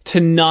to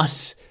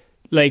not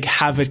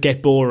have it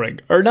get boring,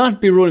 or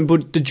not be running,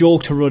 but the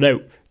joke to run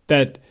out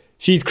that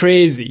she's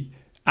crazy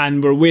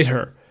and we're with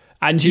her.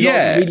 And she's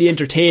also really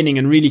entertaining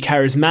and really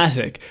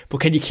charismatic,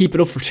 but can you keep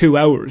it up for 2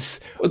 hours?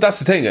 Well, that's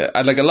the thing.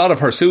 A lot of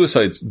her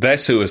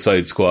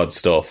Suicide Squad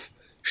stuff,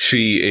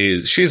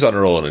 she's on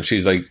her own, and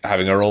she's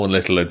having her own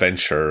little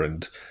adventure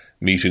and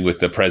meeting with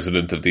the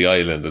president of the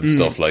island and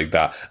stuff like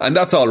that. And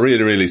that's all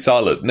really, really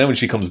solid. And then when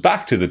she comes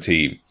back to the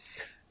team,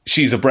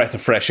 she's a breath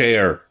of fresh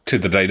air to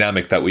the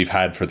dynamic that we've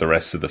had for the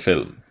rest of the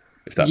film.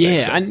 If that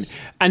makes sense.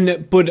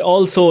 But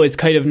also it's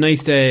kind of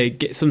nice to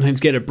sometimes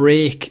get a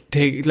break.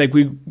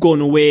 We're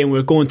going away and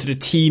we're going to the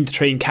team to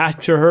try and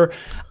capture her.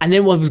 And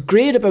then what was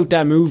great about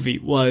that movie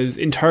was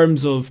in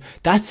terms of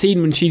that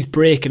scene when she's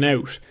breaking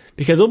out.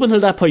 Because up until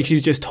that point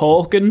she's just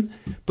talking,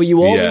 but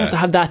you always have to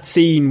have that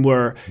scene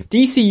where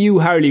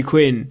DCU Harley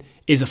Quinn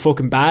is a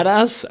fucking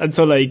badass, and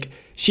so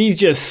she's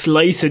just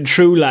slicing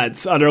through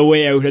lads on her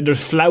way out, and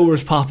there's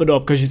flowers popping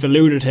up because she's a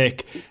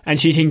lunatic and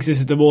she thinks this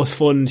is the most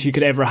fun she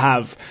could ever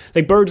have.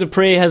 Birds of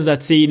Prey has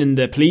that scene in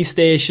the police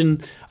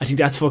station. I think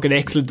that's fucking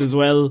excellent as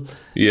well.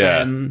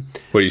 Yeah,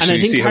 where you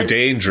see how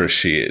dangerous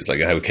she is,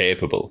 how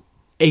capable.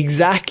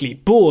 Exactly.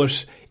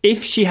 But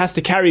if she has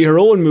to carry her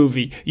own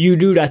movie, you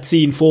do that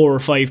scene 4 or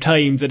 5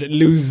 times and it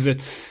loses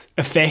its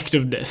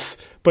effectiveness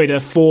by the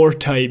 4th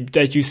time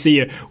that you see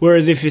it.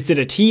 Whereas if it's in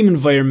a team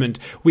environment,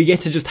 we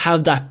get to just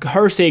have that,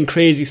 her saying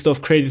crazy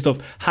stuff,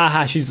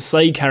 haha, she's the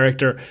side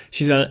character,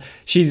 she's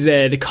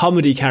the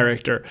comedy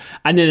character,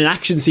 and then an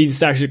action scene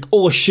starts,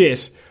 oh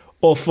shit,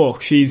 oh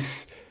fuck,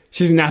 she's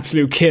an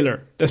absolute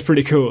killer. That's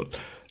pretty cool.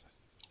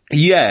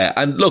 Yeah,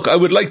 and look, I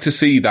would like to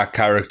see that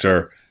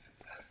character,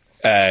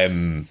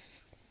 I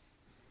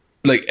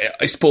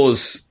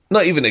suppose,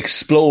 not even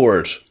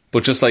explored,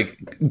 but just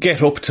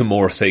get up to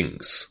more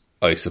things,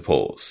 I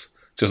suppose.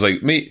 Just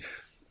me,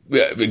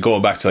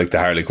 going back to the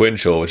Harley Quinn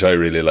show, which I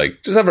really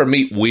like, just have her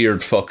meet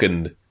weird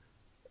fucking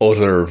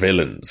other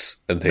villains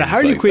and things like that.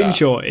 The Harley Quinn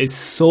show is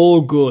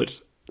so good.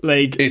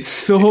 It's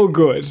so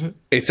good.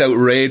 It's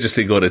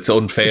outrageously good. It's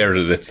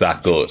unfair that it's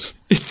that good.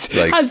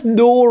 It has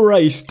no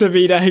right to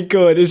be that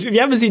good. If you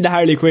haven't seen the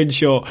Harley Quinn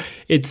show,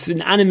 it's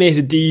an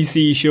animated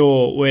DC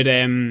show with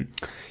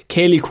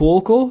Kaylee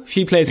Cuoco.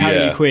 She plays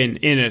Harley Quinn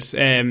in it,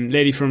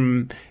 lady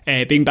from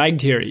Big Bang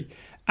Theory.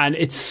 And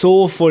it's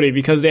so funny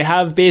because they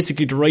have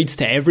basically the rights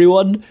to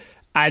everyone,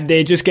 and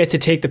they just get to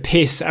take the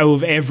piss out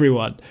of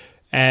everyone.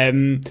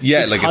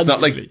 It's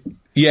not like...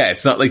 Yeah,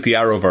 it's not like the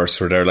Arrowverse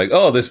where they're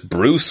oh, this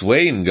Bruce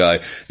Wayne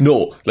guy.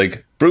 No,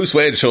 Bruce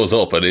Wayne shows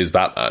up and is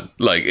Batman.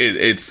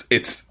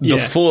 It's the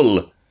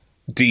full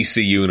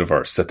DC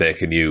universe that they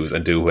can use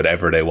and do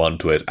whatever they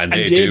want with, and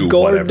they James do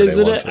Gordon whatever is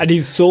they in want it, with. and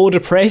he's so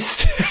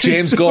depressed.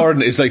 James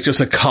Gordon is like just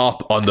a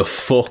cop on the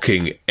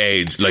fucking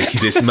edge. Like,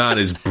 this man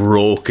is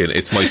broken.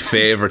 It's my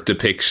favourite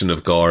depiction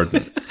of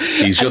Gordon.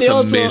 He's just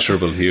a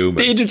miserable human.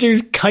 They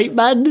introduce Kite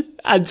Man,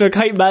 and so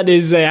Kite Man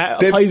is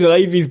Poison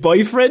Ivy's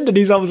boyfriend, and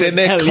he's obviously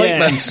They make Kite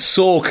Man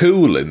so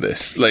cool in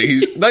this. Like,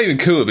 he's not even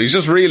cool, but he's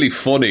just really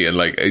funny and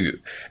like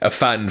a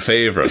fan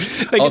favourite.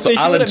 Like, also, they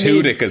should Alan have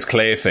made- Tudyk as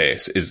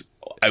Clayface is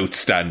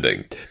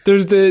outstanding.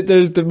 There's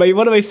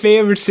one of my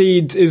favourite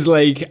scenes is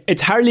like,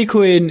 it's Harley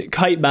Quinn,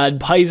 Kite Man,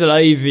 Poison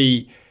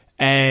Ivy,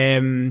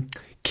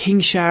 King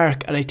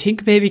Shark, and I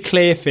think maybe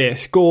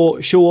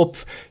Clayface show up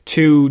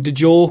to the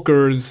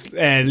Joker's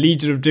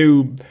Legion of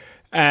Doom,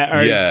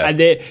 and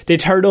they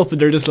turn up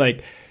and they're just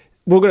like,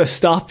 we're gonna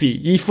stop you.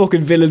 You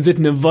fucking villains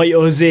didn't invite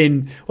us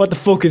in. What the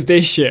fuck is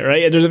this shit,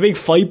 right? And there's a big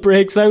fight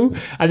breaks out,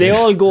 and they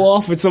all go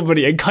off with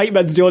somebody, and Kite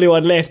Man's the only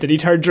one left, and he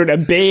turns around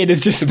and Bane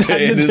is just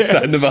standing there.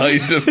 Standing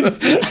behind him.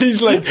 And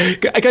he's like,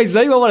 guys, does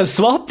anyone want to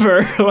swap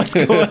or what's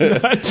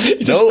going on? He's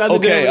just No,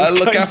 standing there okay, with I'll his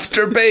look kite.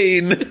 after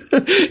Bane.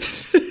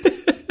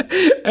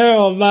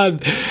 Oh man,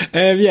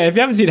 yeah. If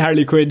you haven't seen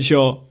Harley Quinn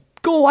show,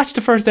 go watch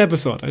the first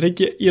episode. I think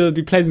you'll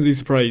be pleasantly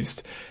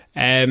surprised.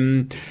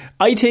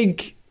 I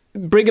think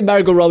bringing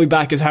Margot Robbie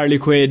back as Harley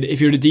Quinn, if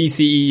you're the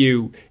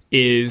DCEU,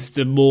 is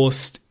the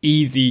most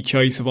easy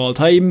choice of all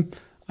time.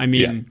 I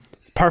mean,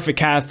 perfect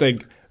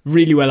casting,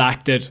 really well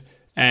acted,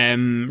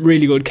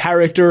 really good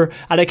character,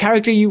 and a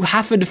character you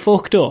haven't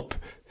fucked up.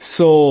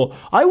 So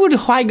I would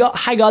hang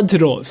on to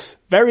those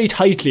very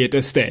tightly at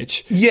this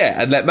stage.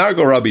 Yeah, and let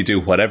Margot Robbie do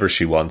whatever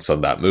she wants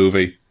on that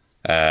movie.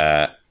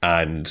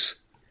 And,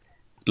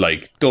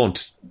 like,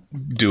 don't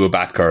do a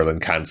Batgirl and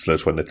cancel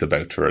it when it's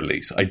about to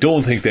release. I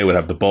don't think they would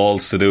have the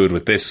balls to do it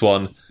with this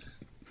one.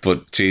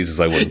 But, Jesus,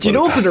 I wouldn't. Do you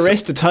know, for the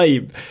rest of the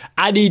time,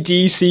 any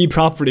DC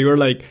property, we're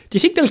like, do you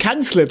think they'll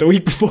cancel it the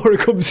week before it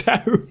comes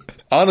out?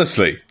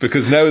 Honestly,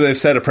 because now they've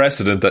set a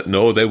precedent that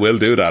no, they will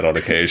do that on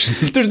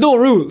occasion. There's no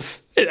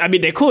rules. I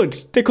mean, they could,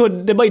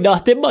 they might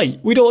not, they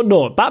might. We don't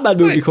know. Batman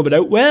movie coming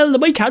out, well, they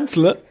might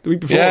cancel it the week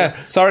before.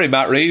 Yeah, sorry,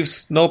 Matt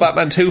Reeves. No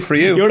Batman 2 for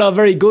you. You're not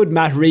very good,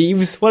 Matt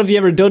Reeves. What have you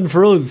ever done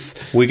for us?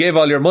 We gave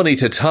all your money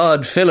to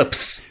Todd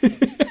Phillips.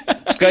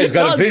 This guy's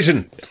got a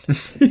vision.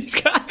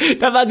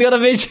 That man's got a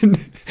vision.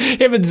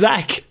 Him and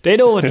Zach, they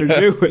know what they're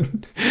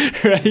doing,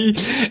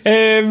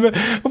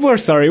 right? We're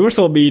sorry, we're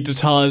so mean to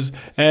Todd.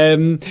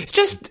 It's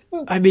just,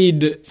 I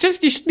mean, you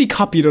shouldn't be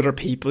copying other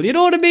people. You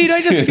know what I mean?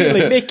 I just feel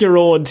like make your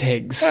own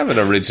things. Have an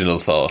original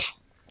thought.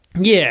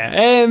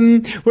 Yeah,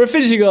 we're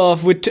finishing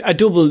off with a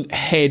double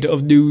head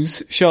of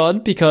news, Sean,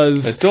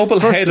 because... A double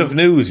head of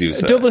news, you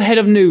said? A double head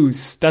of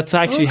news. That's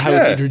actually how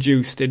it's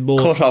introduced in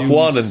most Cut off news.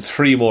 one and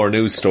three more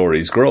news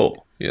stories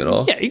grow, you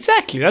know? Yeah,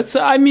 exactly. That's.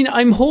 I mean,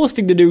 I'm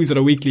hosting the news on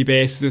a weekly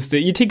basis.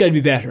 You'd think I'd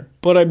be better,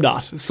 but I'm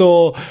not.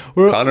 So,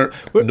 Connor,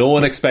 no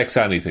one expects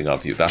anything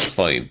of you. That's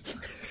fine.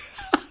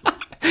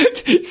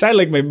 You sound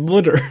like my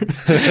mother.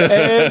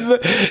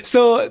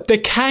 So the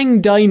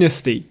Kang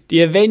Dynasty,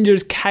 the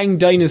Avengers Kang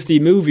Dynasty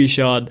movie,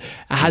 Sean,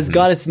 has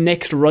got its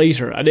next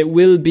writer, and it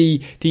will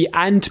be the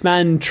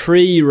Ant-Man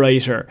 3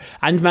 writer,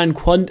 Ant-Man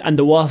and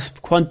the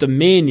Wasp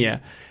Quantumania.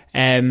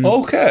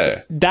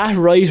 Okay. That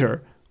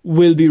writer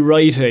will be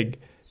writing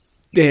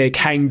the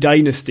Kang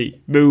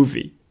Dynasty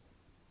movie.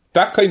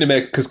 That kind of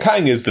makes... Because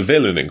Kang is the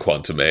villain in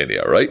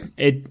Quantumania, right?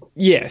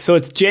 So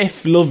it's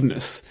Jeff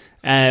Loveness.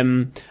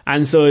 And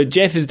so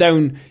Jeff is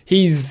down.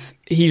 He's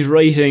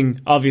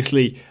writing,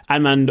 obviously,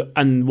 Ant-Man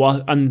and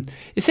Wasp. And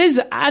it says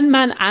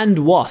Ant-Man and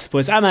Wasp, but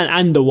it's Ant-Man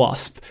and the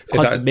Wasp.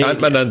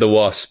 Ant-Man and the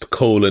Wasp,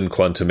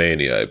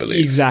 Quantumania, I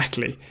believe.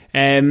 Exactly.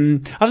 I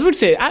was about to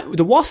say,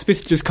 the Wasp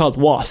is just called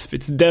Wasp.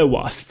 It's the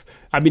Wasp.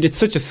 I mean, it's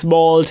such a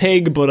small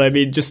thing, but I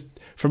mean, just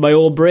for my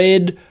own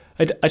brain,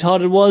 I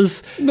thought it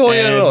was. No,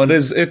 it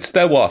is. It's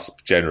the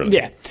Wasp, generally.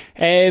 Yeah.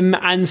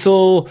 And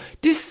so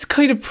this is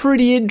kind of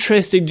pretty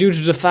interesting due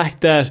to the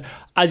fact that,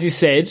 as you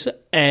said,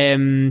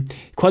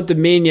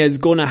 Quantumania is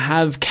going to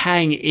have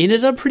Kang in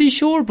it, I'm pretty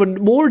sure.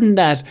 But more than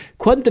that,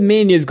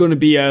 Quantumania is going to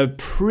be a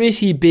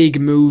pretty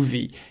big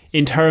movie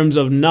in terms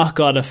of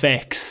knock-on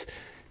effects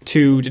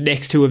to the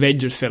next two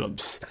Avengers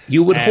films.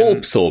 You would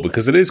hope so,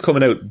 because it is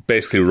coming out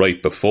basically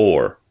right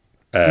before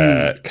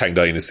Kang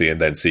Dynasty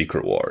and then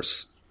Secret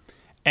Wars.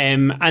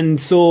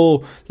 And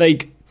so,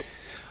 like,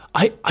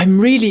 I'm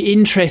really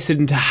interested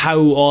into how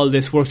all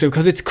this works out,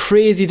 because it's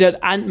crazy that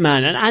an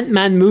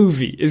Ant-Man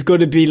movie is going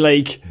to be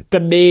like the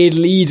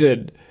main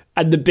lead-in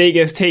and the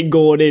biggest thing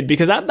going in,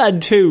 because Ant-Man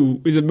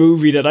 2 is a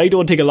movie that I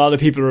don't think a lot of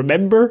people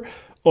remember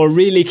or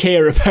really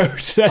care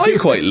about. I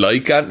quite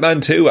like Ant-Man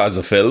 2 as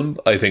a film.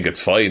 I think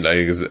it's fine. I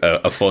think it's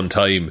a fun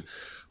time.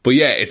 But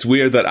yeah, it's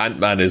weird that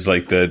Ant-Man is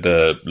like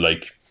the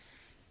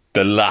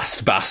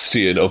last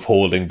bastion of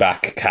holding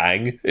back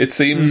Kang, it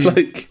seems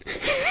like.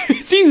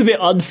 It seems a bit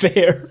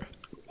unfair.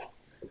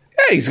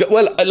 Yeah,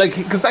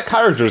 because that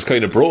character is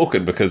kind of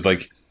broken, because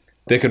like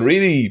they can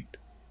really,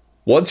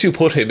 once you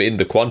put him in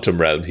the quantum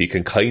realm, he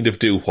can kind of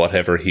do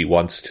whatever he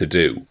wants to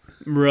do.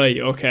 Right,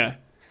 okay.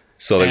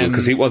 So like,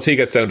 because once he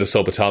gets down to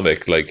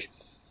subatomic, like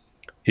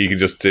he can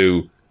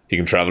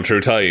travel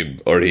through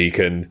time, or he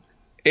can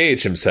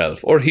age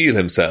himself, or heal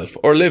himself,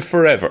 or live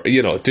forever,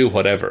 do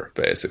whatever,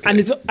 basically. And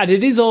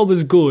it is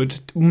always good.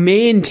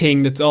 Main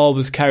thing that's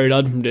always carried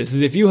on from this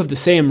is if you have the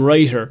same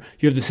writer,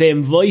 you have the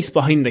same voice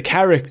behind the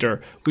character,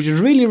 which is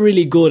really,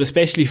 really good,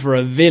 especially for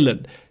a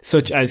villain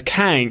such as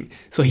Kang.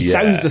 So he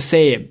sounds the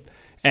same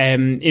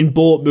in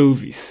both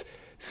movies.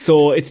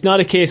 So it's not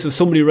a case of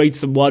somebody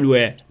writes them one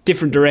way,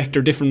 different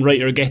director, different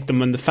writer get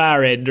them on the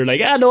far end. They're like,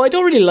 no, I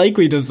don't really like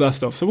when he does that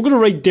stuff, so we're going to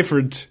write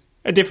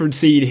a different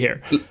seed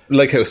here.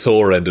 Like how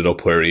Thor ended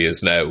up where he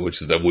is now,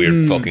 which is a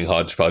weird fucking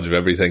hodgepodge of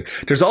everything.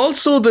 There's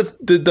also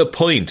the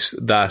point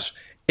that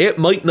it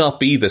might not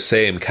be the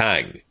same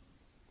Kang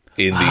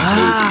in these movies.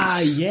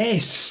 Ah,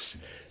 yes.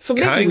 So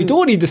maybe we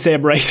don't need the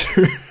same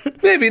writer.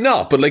 Maybe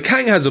not, but like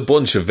Kang has a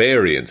bunch of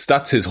variants.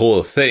 That's his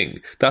whole thing.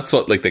 That's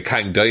what like the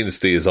Kang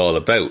dynasty is all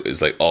about, is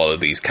like all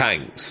of these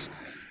Kangs.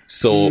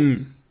 So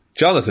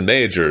Jonathan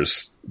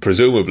Majors,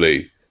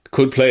 presumably,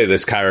 could play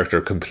this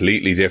character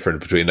completely different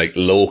between like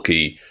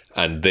Loki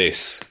and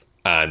this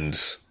and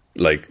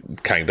like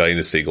Kang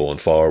Dynasty going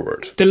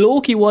forward. The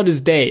Loki one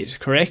is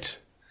dead, correct?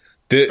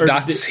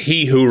 That's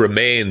He Who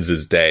Remains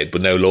is dead,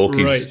 but now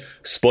Loki's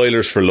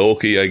spoilers for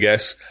Loki, I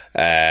guess.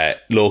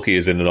 Loki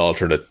is in an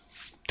alternate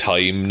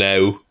time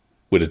now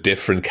with a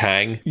different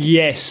Kang.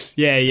 Yes,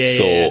 yeah.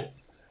 So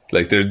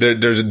like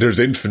there's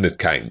infinite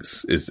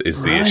Kangs is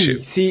the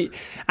issue. See,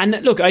 and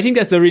look, I think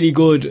that's a really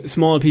good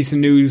small piece of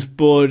news,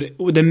 but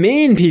the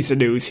main piece of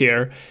news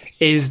here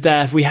is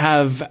that we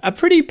have a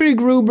pretty big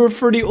rumour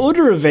for the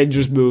other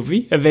Avengers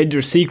movie,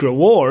 Avengers Secret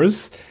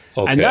Wars,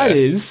 and that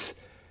is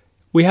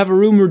we have a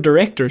rumoured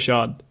director,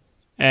 Sean,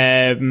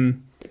 because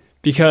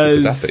who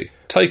could that be?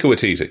 Taika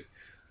Waititi.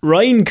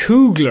 Ryan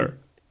Coogler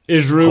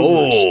is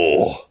rumoured.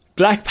 Oh,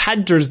 Black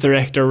Panther's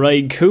director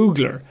Ryan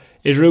Coogler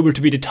is rumoured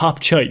to be the top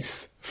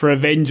choice for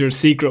Avengers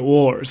Secret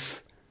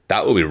Wars.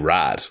 That would be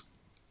rad.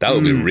 That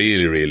would be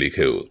really, really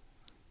cool.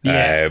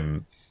 Yeah.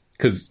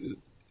 Because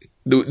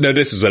now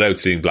this is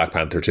without seeing Black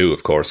Panther 2,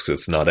 of course,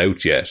 because it's not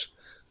out yet.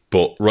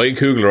 But Ryan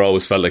Coogler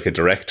always felt like a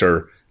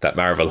director that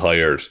Marvel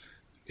hired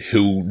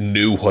who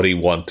knew what he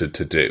wanted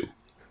to do.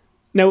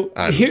 Now,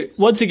 here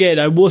once again,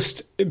 I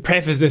must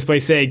preface this by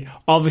saying,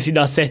 obviously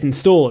not set in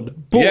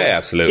stone. But yeah,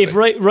 absolutely. If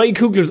Ryan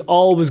Coogler's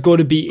always going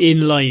to be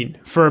in line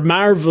for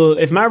Marvel,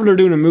 if Marvel are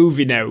doing a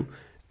movie now,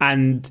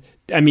 and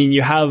I mean,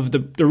 you have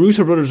the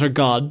Russo brothers are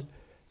gone.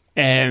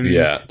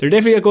 They're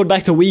definitely not going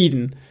back to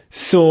Whedon.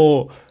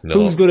 So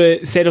who's going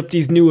to set up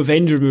these new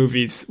Avenger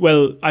movies?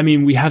 Well, I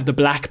mean, we have the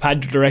Black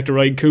Panther director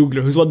Ryan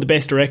Coogler, who's one of the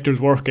best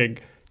directors working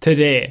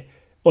today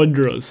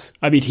under us.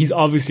 I mean, he's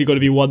obviously going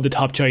to be one of the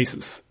top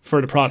choices for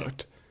the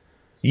product.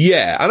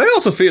 Yeah, and I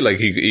also feel like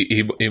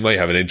he might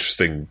have an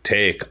interesting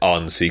take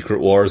on Secret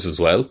Wars as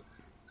well,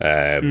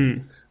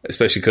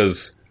 especially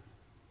because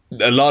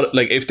a lot,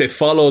 like, if they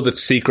follow the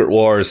Secret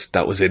Wars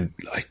that was in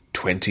like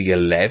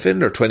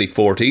 2011 or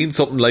 2014,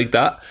 something like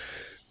that,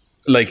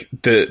 like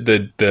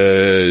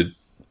the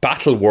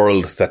battle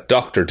world that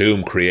Doctor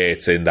Doom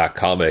creates in that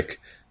comic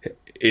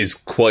is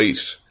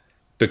quite,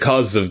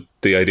 because of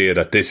the idea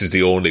that this is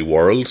the only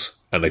world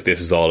and like this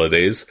is all it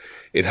is,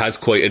 it has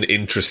quite an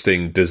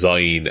interesting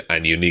design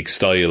and unique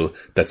style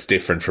that's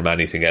different from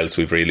anything else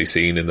we've really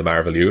seen in the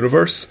Marvel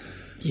Universe.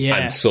 Yeah.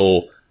 And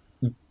so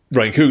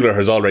Ryan Coogler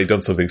has already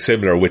done something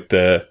similar with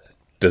the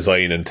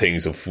design and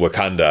things of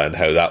Wakanda and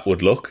how that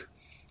would look.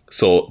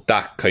 So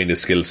that kind of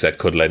skill set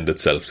could lend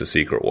itself to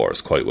Secret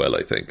Wars quite well,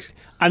 I think.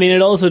 I mean,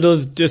 it also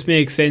does just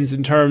make sense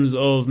in terms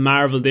of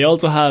Marvel. They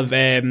also have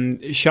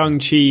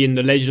Shang-Chi and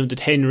the Legend of the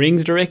Ten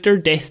Rings director,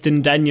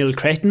 Destin Daniel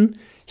Cretton.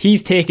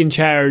 He's taken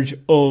charge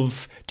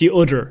of the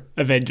other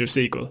Avengers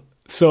sequel.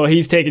 So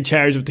he's taken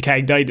charge of the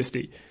Kang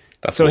Dynasty.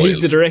 That's so wild.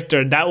 He's the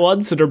director in that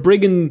one. So they're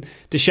bringing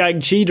the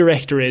Shang-Chi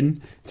director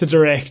in to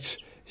direct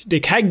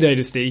the Kang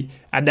Dynasty.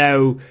 And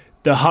now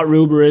the hot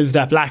rumour is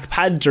that Black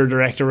Panther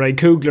director Ryan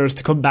Coogler is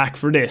to come back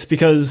for this.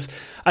 Because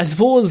I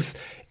suppose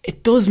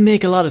it does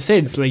make a lot of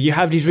sense. Like, you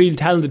have these really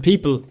talented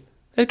people.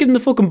 Let's give them the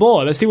fucking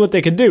ball. Let's see what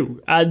they can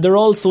do. And they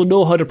also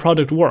know how the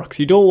product works.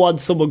 You don't want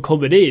someone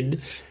coming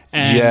in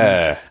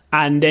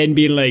and then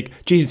being like,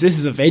 Jesus, this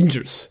is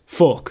Avengers.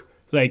 Fuck.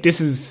 Like, this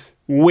is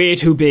way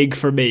too big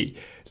for me.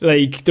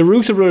 Like, the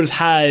Russo brothers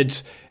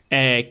had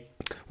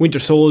Winter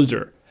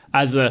Soldier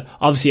as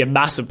obviously a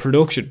massive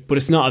production, but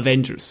it's not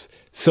Avengers.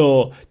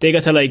 So they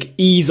got to like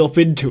ease up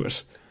into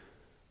it.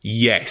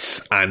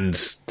 Yes, and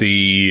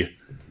and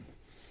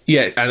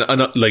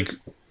like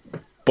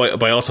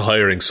by also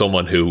hiring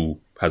someone who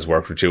has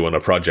worked with you on a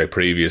project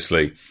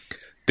previously,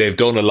 they've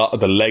done a lot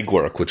of the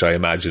legwork, which I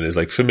imagine is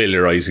like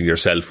familiarising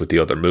yourself with the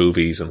other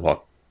movies and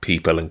what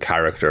people and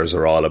characters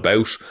are all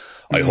about.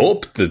 Mm-hmm. I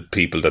hope the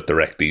people that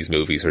direct these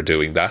movies are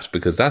doing that,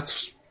 because that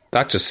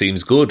just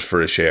seems good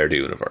for a shared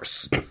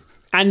universe.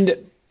 And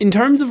in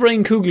terms of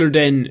Ryan Coogler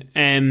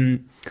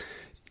then,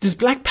 does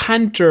Black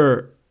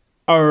Panther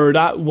or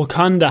that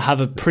Wakanda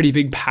have a pretty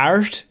big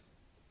part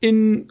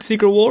in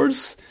Secret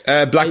Wars?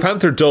 Black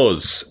Panther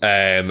does,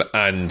 and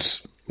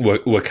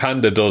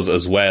Wakanda does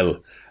as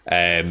well.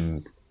 I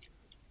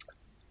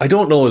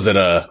don't know,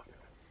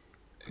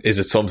 is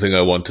it something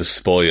I want to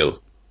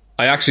spoil?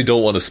 I actually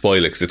don't want to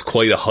spoil it because it's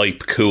quite a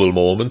hype, cool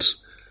moment.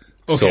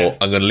 Okay. So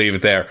I'm going to leave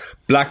it there.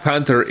 Black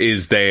Panther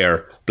is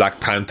there. Black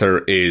Panther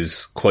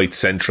is quite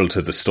central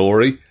to the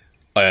story.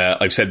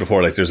 I've said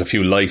before, like, there's a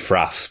few life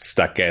rafts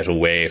that get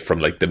away from,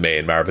 like, the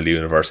main Marvel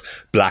universe.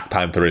 Black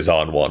Panther is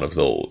on one of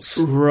those.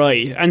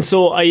 Right. And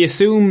so I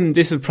assume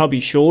this is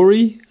probably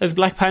Shuri as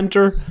Black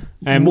Panther.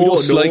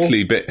 Most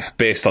likely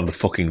based on the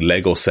fucking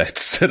Lego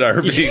sets that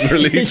are being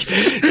released.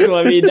 So,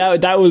 I mean,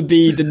 that will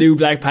be the new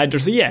Black Panther.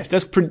 So, yeah,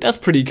 that's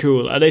pretty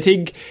cool. And I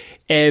think,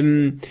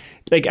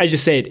 like, as you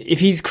said, if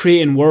he's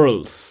creating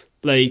worlds,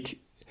 like,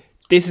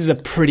 this is a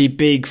pretty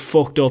big,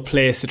 fucked up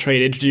place to try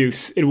to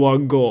introduce in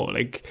one go.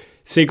 Like,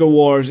 Secret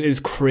Wars is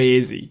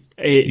crazy.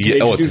 To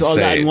introduce all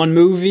that in one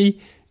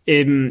movie,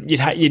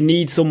 you'd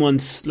need someone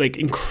like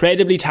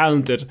incredibly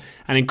talented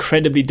and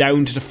incredibly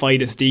down to the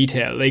finest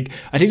detail. Like,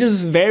 I think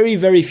there's very,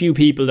 very few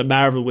people that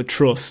Marvel would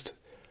trust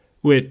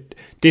with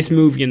this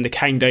movie and the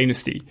Kang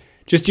Dynasty,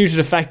 just due to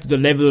the fact that the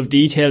level of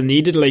detail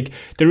needed. Like,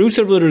 the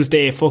Russo brothers,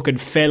 they fucking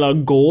fell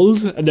on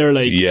gold, and they're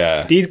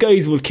like, these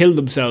guys will kill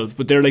themselves,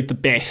 but they're like the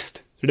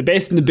best. They're the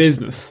best in the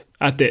business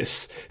at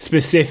this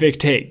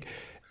specific thing.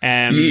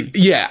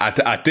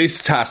 At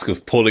this task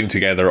of pulling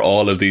together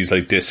all of these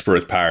like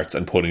disparate parts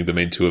and putting them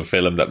into a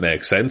film that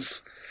makes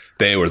sense,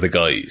 they were the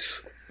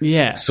guys.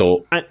 Yeah.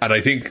 So, and I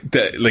think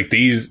that like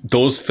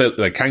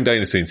like Kang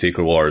Dynasty and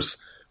Secret Wars,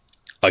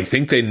 I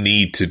think they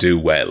need to do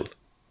well.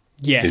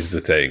 Yes, is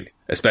the thing.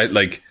 Especially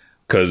like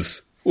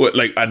because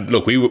like, and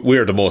look,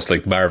 we're the most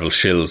like Marvel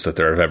shills that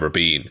there have ever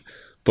been.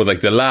 But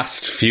like the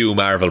last few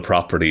Marvel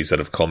properties that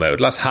have come out,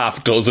 last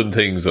half dozen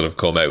things that have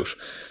come out,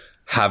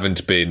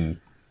 haven't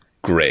been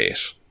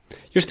great.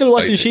 You're still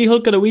watching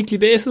She-Hulk on a weekly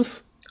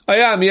basis? I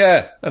am,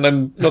 yeah. And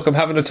I'm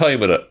having a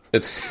time with it.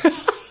 It's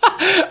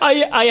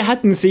I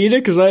hadn't seen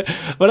it because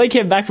when I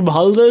came back from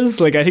holidays,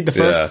 like I think the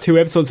first 2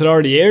 episodes had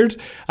already aired,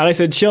 and I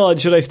said, Sean,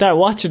 should I start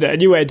watching it?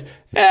 And you went,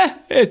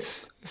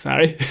 it's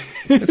sorry.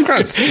 It's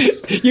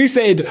grand. You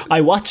said,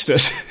 I watched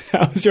it.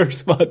 That was your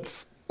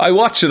response. I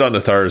watched it on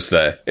a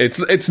Thursday.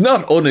 It's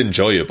not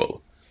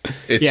unenjoyable.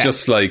 It's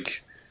just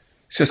like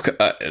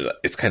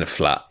it's kind of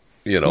flat,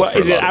 you know. What,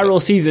 is it Arrow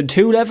season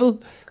 2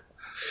 level?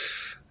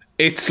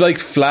 It's like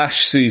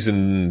Flash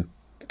season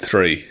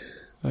 3.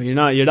 Oh, you're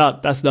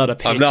not. That's not a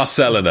pitch. I'm not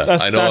selling it.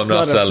 I know I'm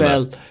not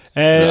selling it.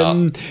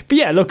 No. But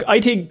yeah, look, I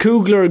think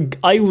Coogler.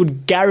 I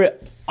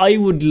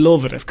would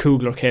love it if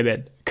Coogler came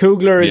in.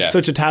 Coogler is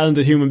such a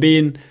talented human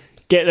being.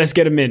 Let's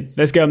get him in.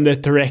 Let's get him to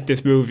direct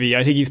this movie.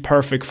 I think he's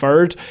perfect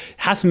for it.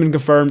 Hasn't been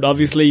confirmed,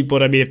 obviously,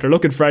 but I mean, if they're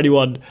looking for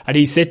anyone and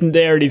he's sitting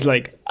there and he's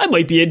like, I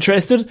might be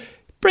interested,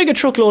 bring a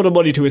truckload of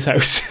money to his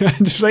house.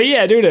 And just like,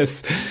 yeah, do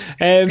this.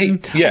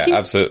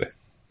 Absolutely.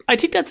 I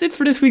think that's it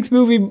for this week's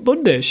Movie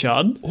Monday,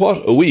 Sean.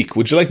 What a week.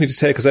 Would you like me to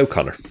take us out,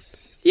 Connor?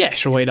 Yeah,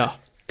 sure, why not?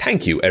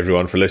 Thank you,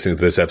 everyone, for listening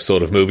to this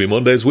episode of Movie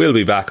Mondays. We'll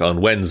be back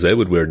on Wednesday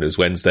with Weird News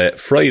Wednesday,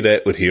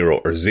 Friday with Hero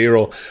or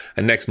Zero,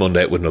 and next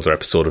Monday with another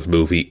episode of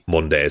Movie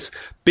Mondays.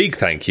 Big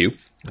thank you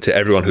to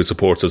everyone who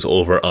supports us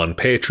over on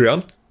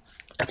Patreon.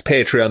 It's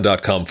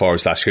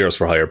patreon.com/Heroes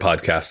for Hire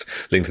podcast.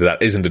 Link to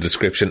that is in the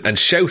description. And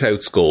shout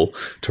outs go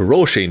to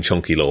Roisin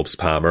Chunky Lobes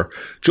Palmer,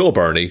 Joe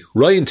Burney,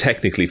 Ryan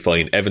Technically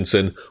Fine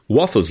Evanson,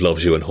 Waffles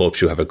Loves You and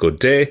Hopes You Have a Good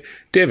Day,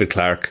 David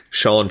Clark,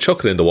 Sean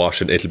Chuckle in the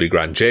Wash and It'll Be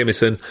Grand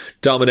Jameson,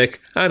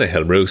 Dominic, Anna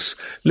Helmroos,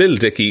 Lil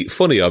Dicky,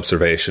 Funny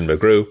Observation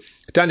McGrew,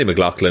 Danny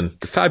McLaughlin,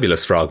 The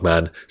Fabulous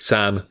Frogman,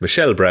 Sam,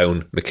 Michelle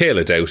Brown,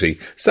 Michaela Doughty,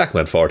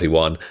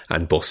 Sackman41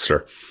 and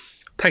Buster.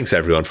 Thanks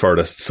everyone for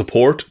the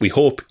support. We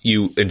hope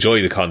you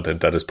enjoy the content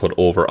that is put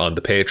over on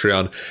the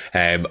Patreon.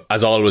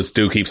 As always,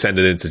 do keep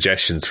sending in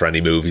suggestions for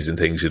any movies and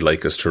things you'd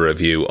like us to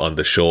review on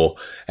the show.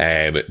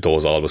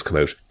 Those always come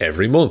out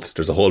every month.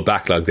 There's a whole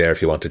backlog there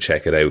if you want to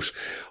check it out.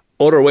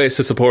 Other ways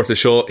to support the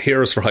show,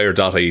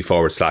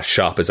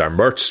 heroesforhire.ie/shop is our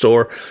merch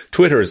store.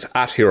 Twitter is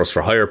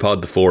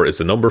 @HeroesForHirePod, the 4 is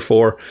the number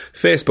 4.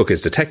 Facebook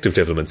is Detective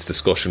Divilment's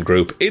discussion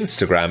group.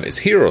 Instagram is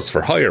Heroes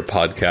for Hire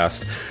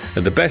Podcast.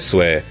 And the best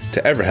way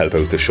to ever help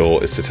out the show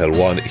is to tell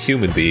one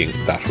human being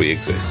that we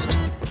exist.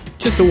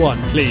 Just a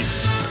one,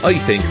 please. I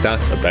think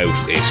that's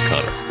about it,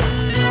 Connor.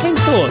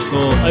 Thanks so much.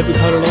 So I've been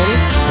Connor Lawler.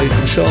 I've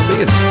been Sean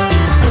Meehan.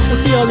 We'll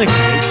see you all next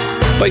week.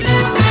 Bye.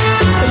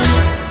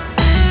 Bye.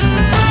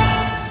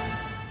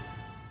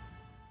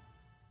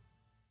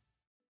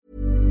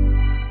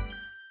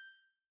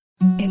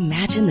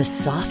 Imagine the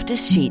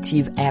softest sheets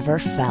you've ever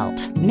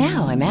felt.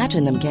 Now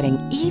imagine them getting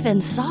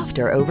even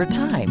softer over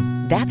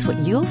time. That's what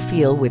you'll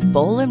feel with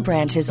Boll &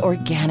 Branch's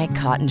organic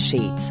cotton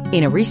sheets.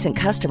 In a recent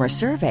customer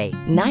survey,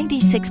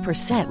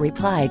 96%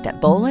 replied that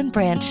Boll &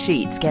 Branch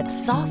sheets get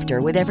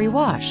softer with every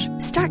wash.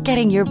 Start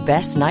getting your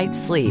best night's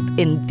sleep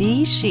in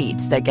these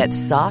sheets that get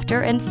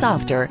softer and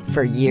softer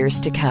for years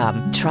to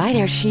come. Try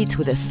their sheets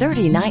with a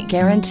 30-night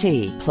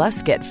guarantee.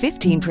 Plus, get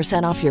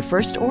 15% off your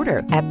first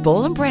order at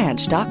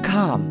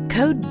bollandbranch.com.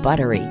 Code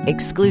BUTTERY.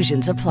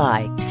 Exclusions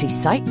apply. See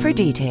site for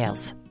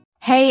details.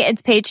 Hey,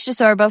 it's Paige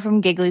DeSorbo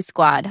from Giggly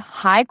Squad.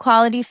 High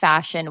quality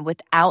fashion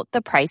without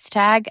the price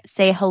tag.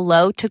 Say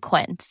hello to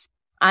Quince.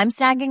 I'm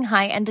snagging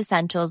high-end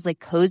essentials like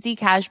cozy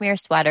cashmere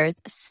sweaters,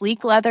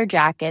 sleek leather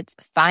jackets,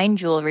 fine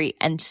jewelry,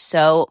 and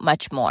so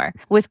much more.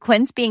 With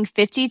Quince being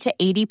 50 to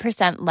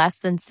 80% less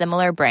than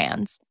similar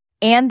brands.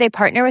 And they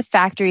partner with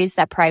factories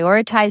that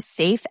prioritize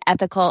safe,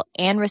 ethical,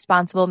 and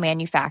responsible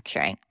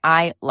manufacturing.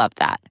 I love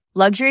that.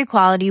 Luxury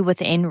quality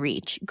within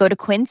reach. Go to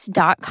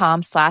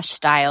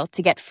quince.com/style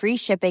to get free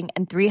shipping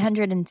and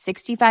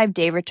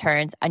 365-day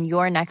returns on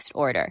your next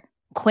order.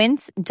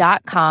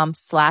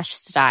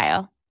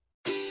 Quince.com/style.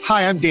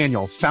 Hi, I'm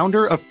Daniel,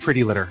 founder of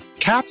Pretty Litter.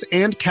 Cats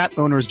and cat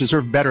owners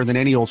deserve better than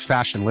any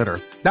old-fashioned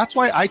litter. That's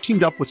why I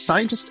teamed up with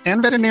scientists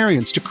and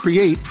veterinarians to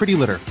create Pretty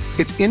Litter.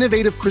 Its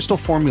innovative crystal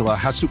formula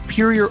has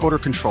superior odor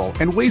control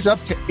and weighs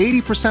up to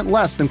 80%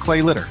 less than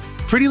clay litter.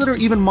 Pretty Litter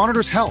even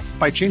monitors health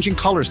by changing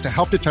colors to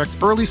help detect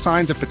early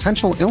signs of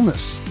potential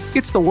illness.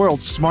 It's the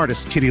world's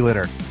smartest kitty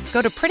litter.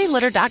 Go to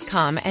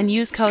prettylitter.com and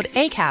use code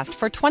ACAST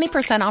for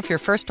 20% off your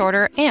first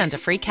order and a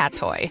free cat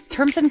toy.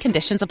 Terms and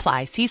conditions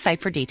apply. See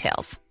site for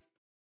details.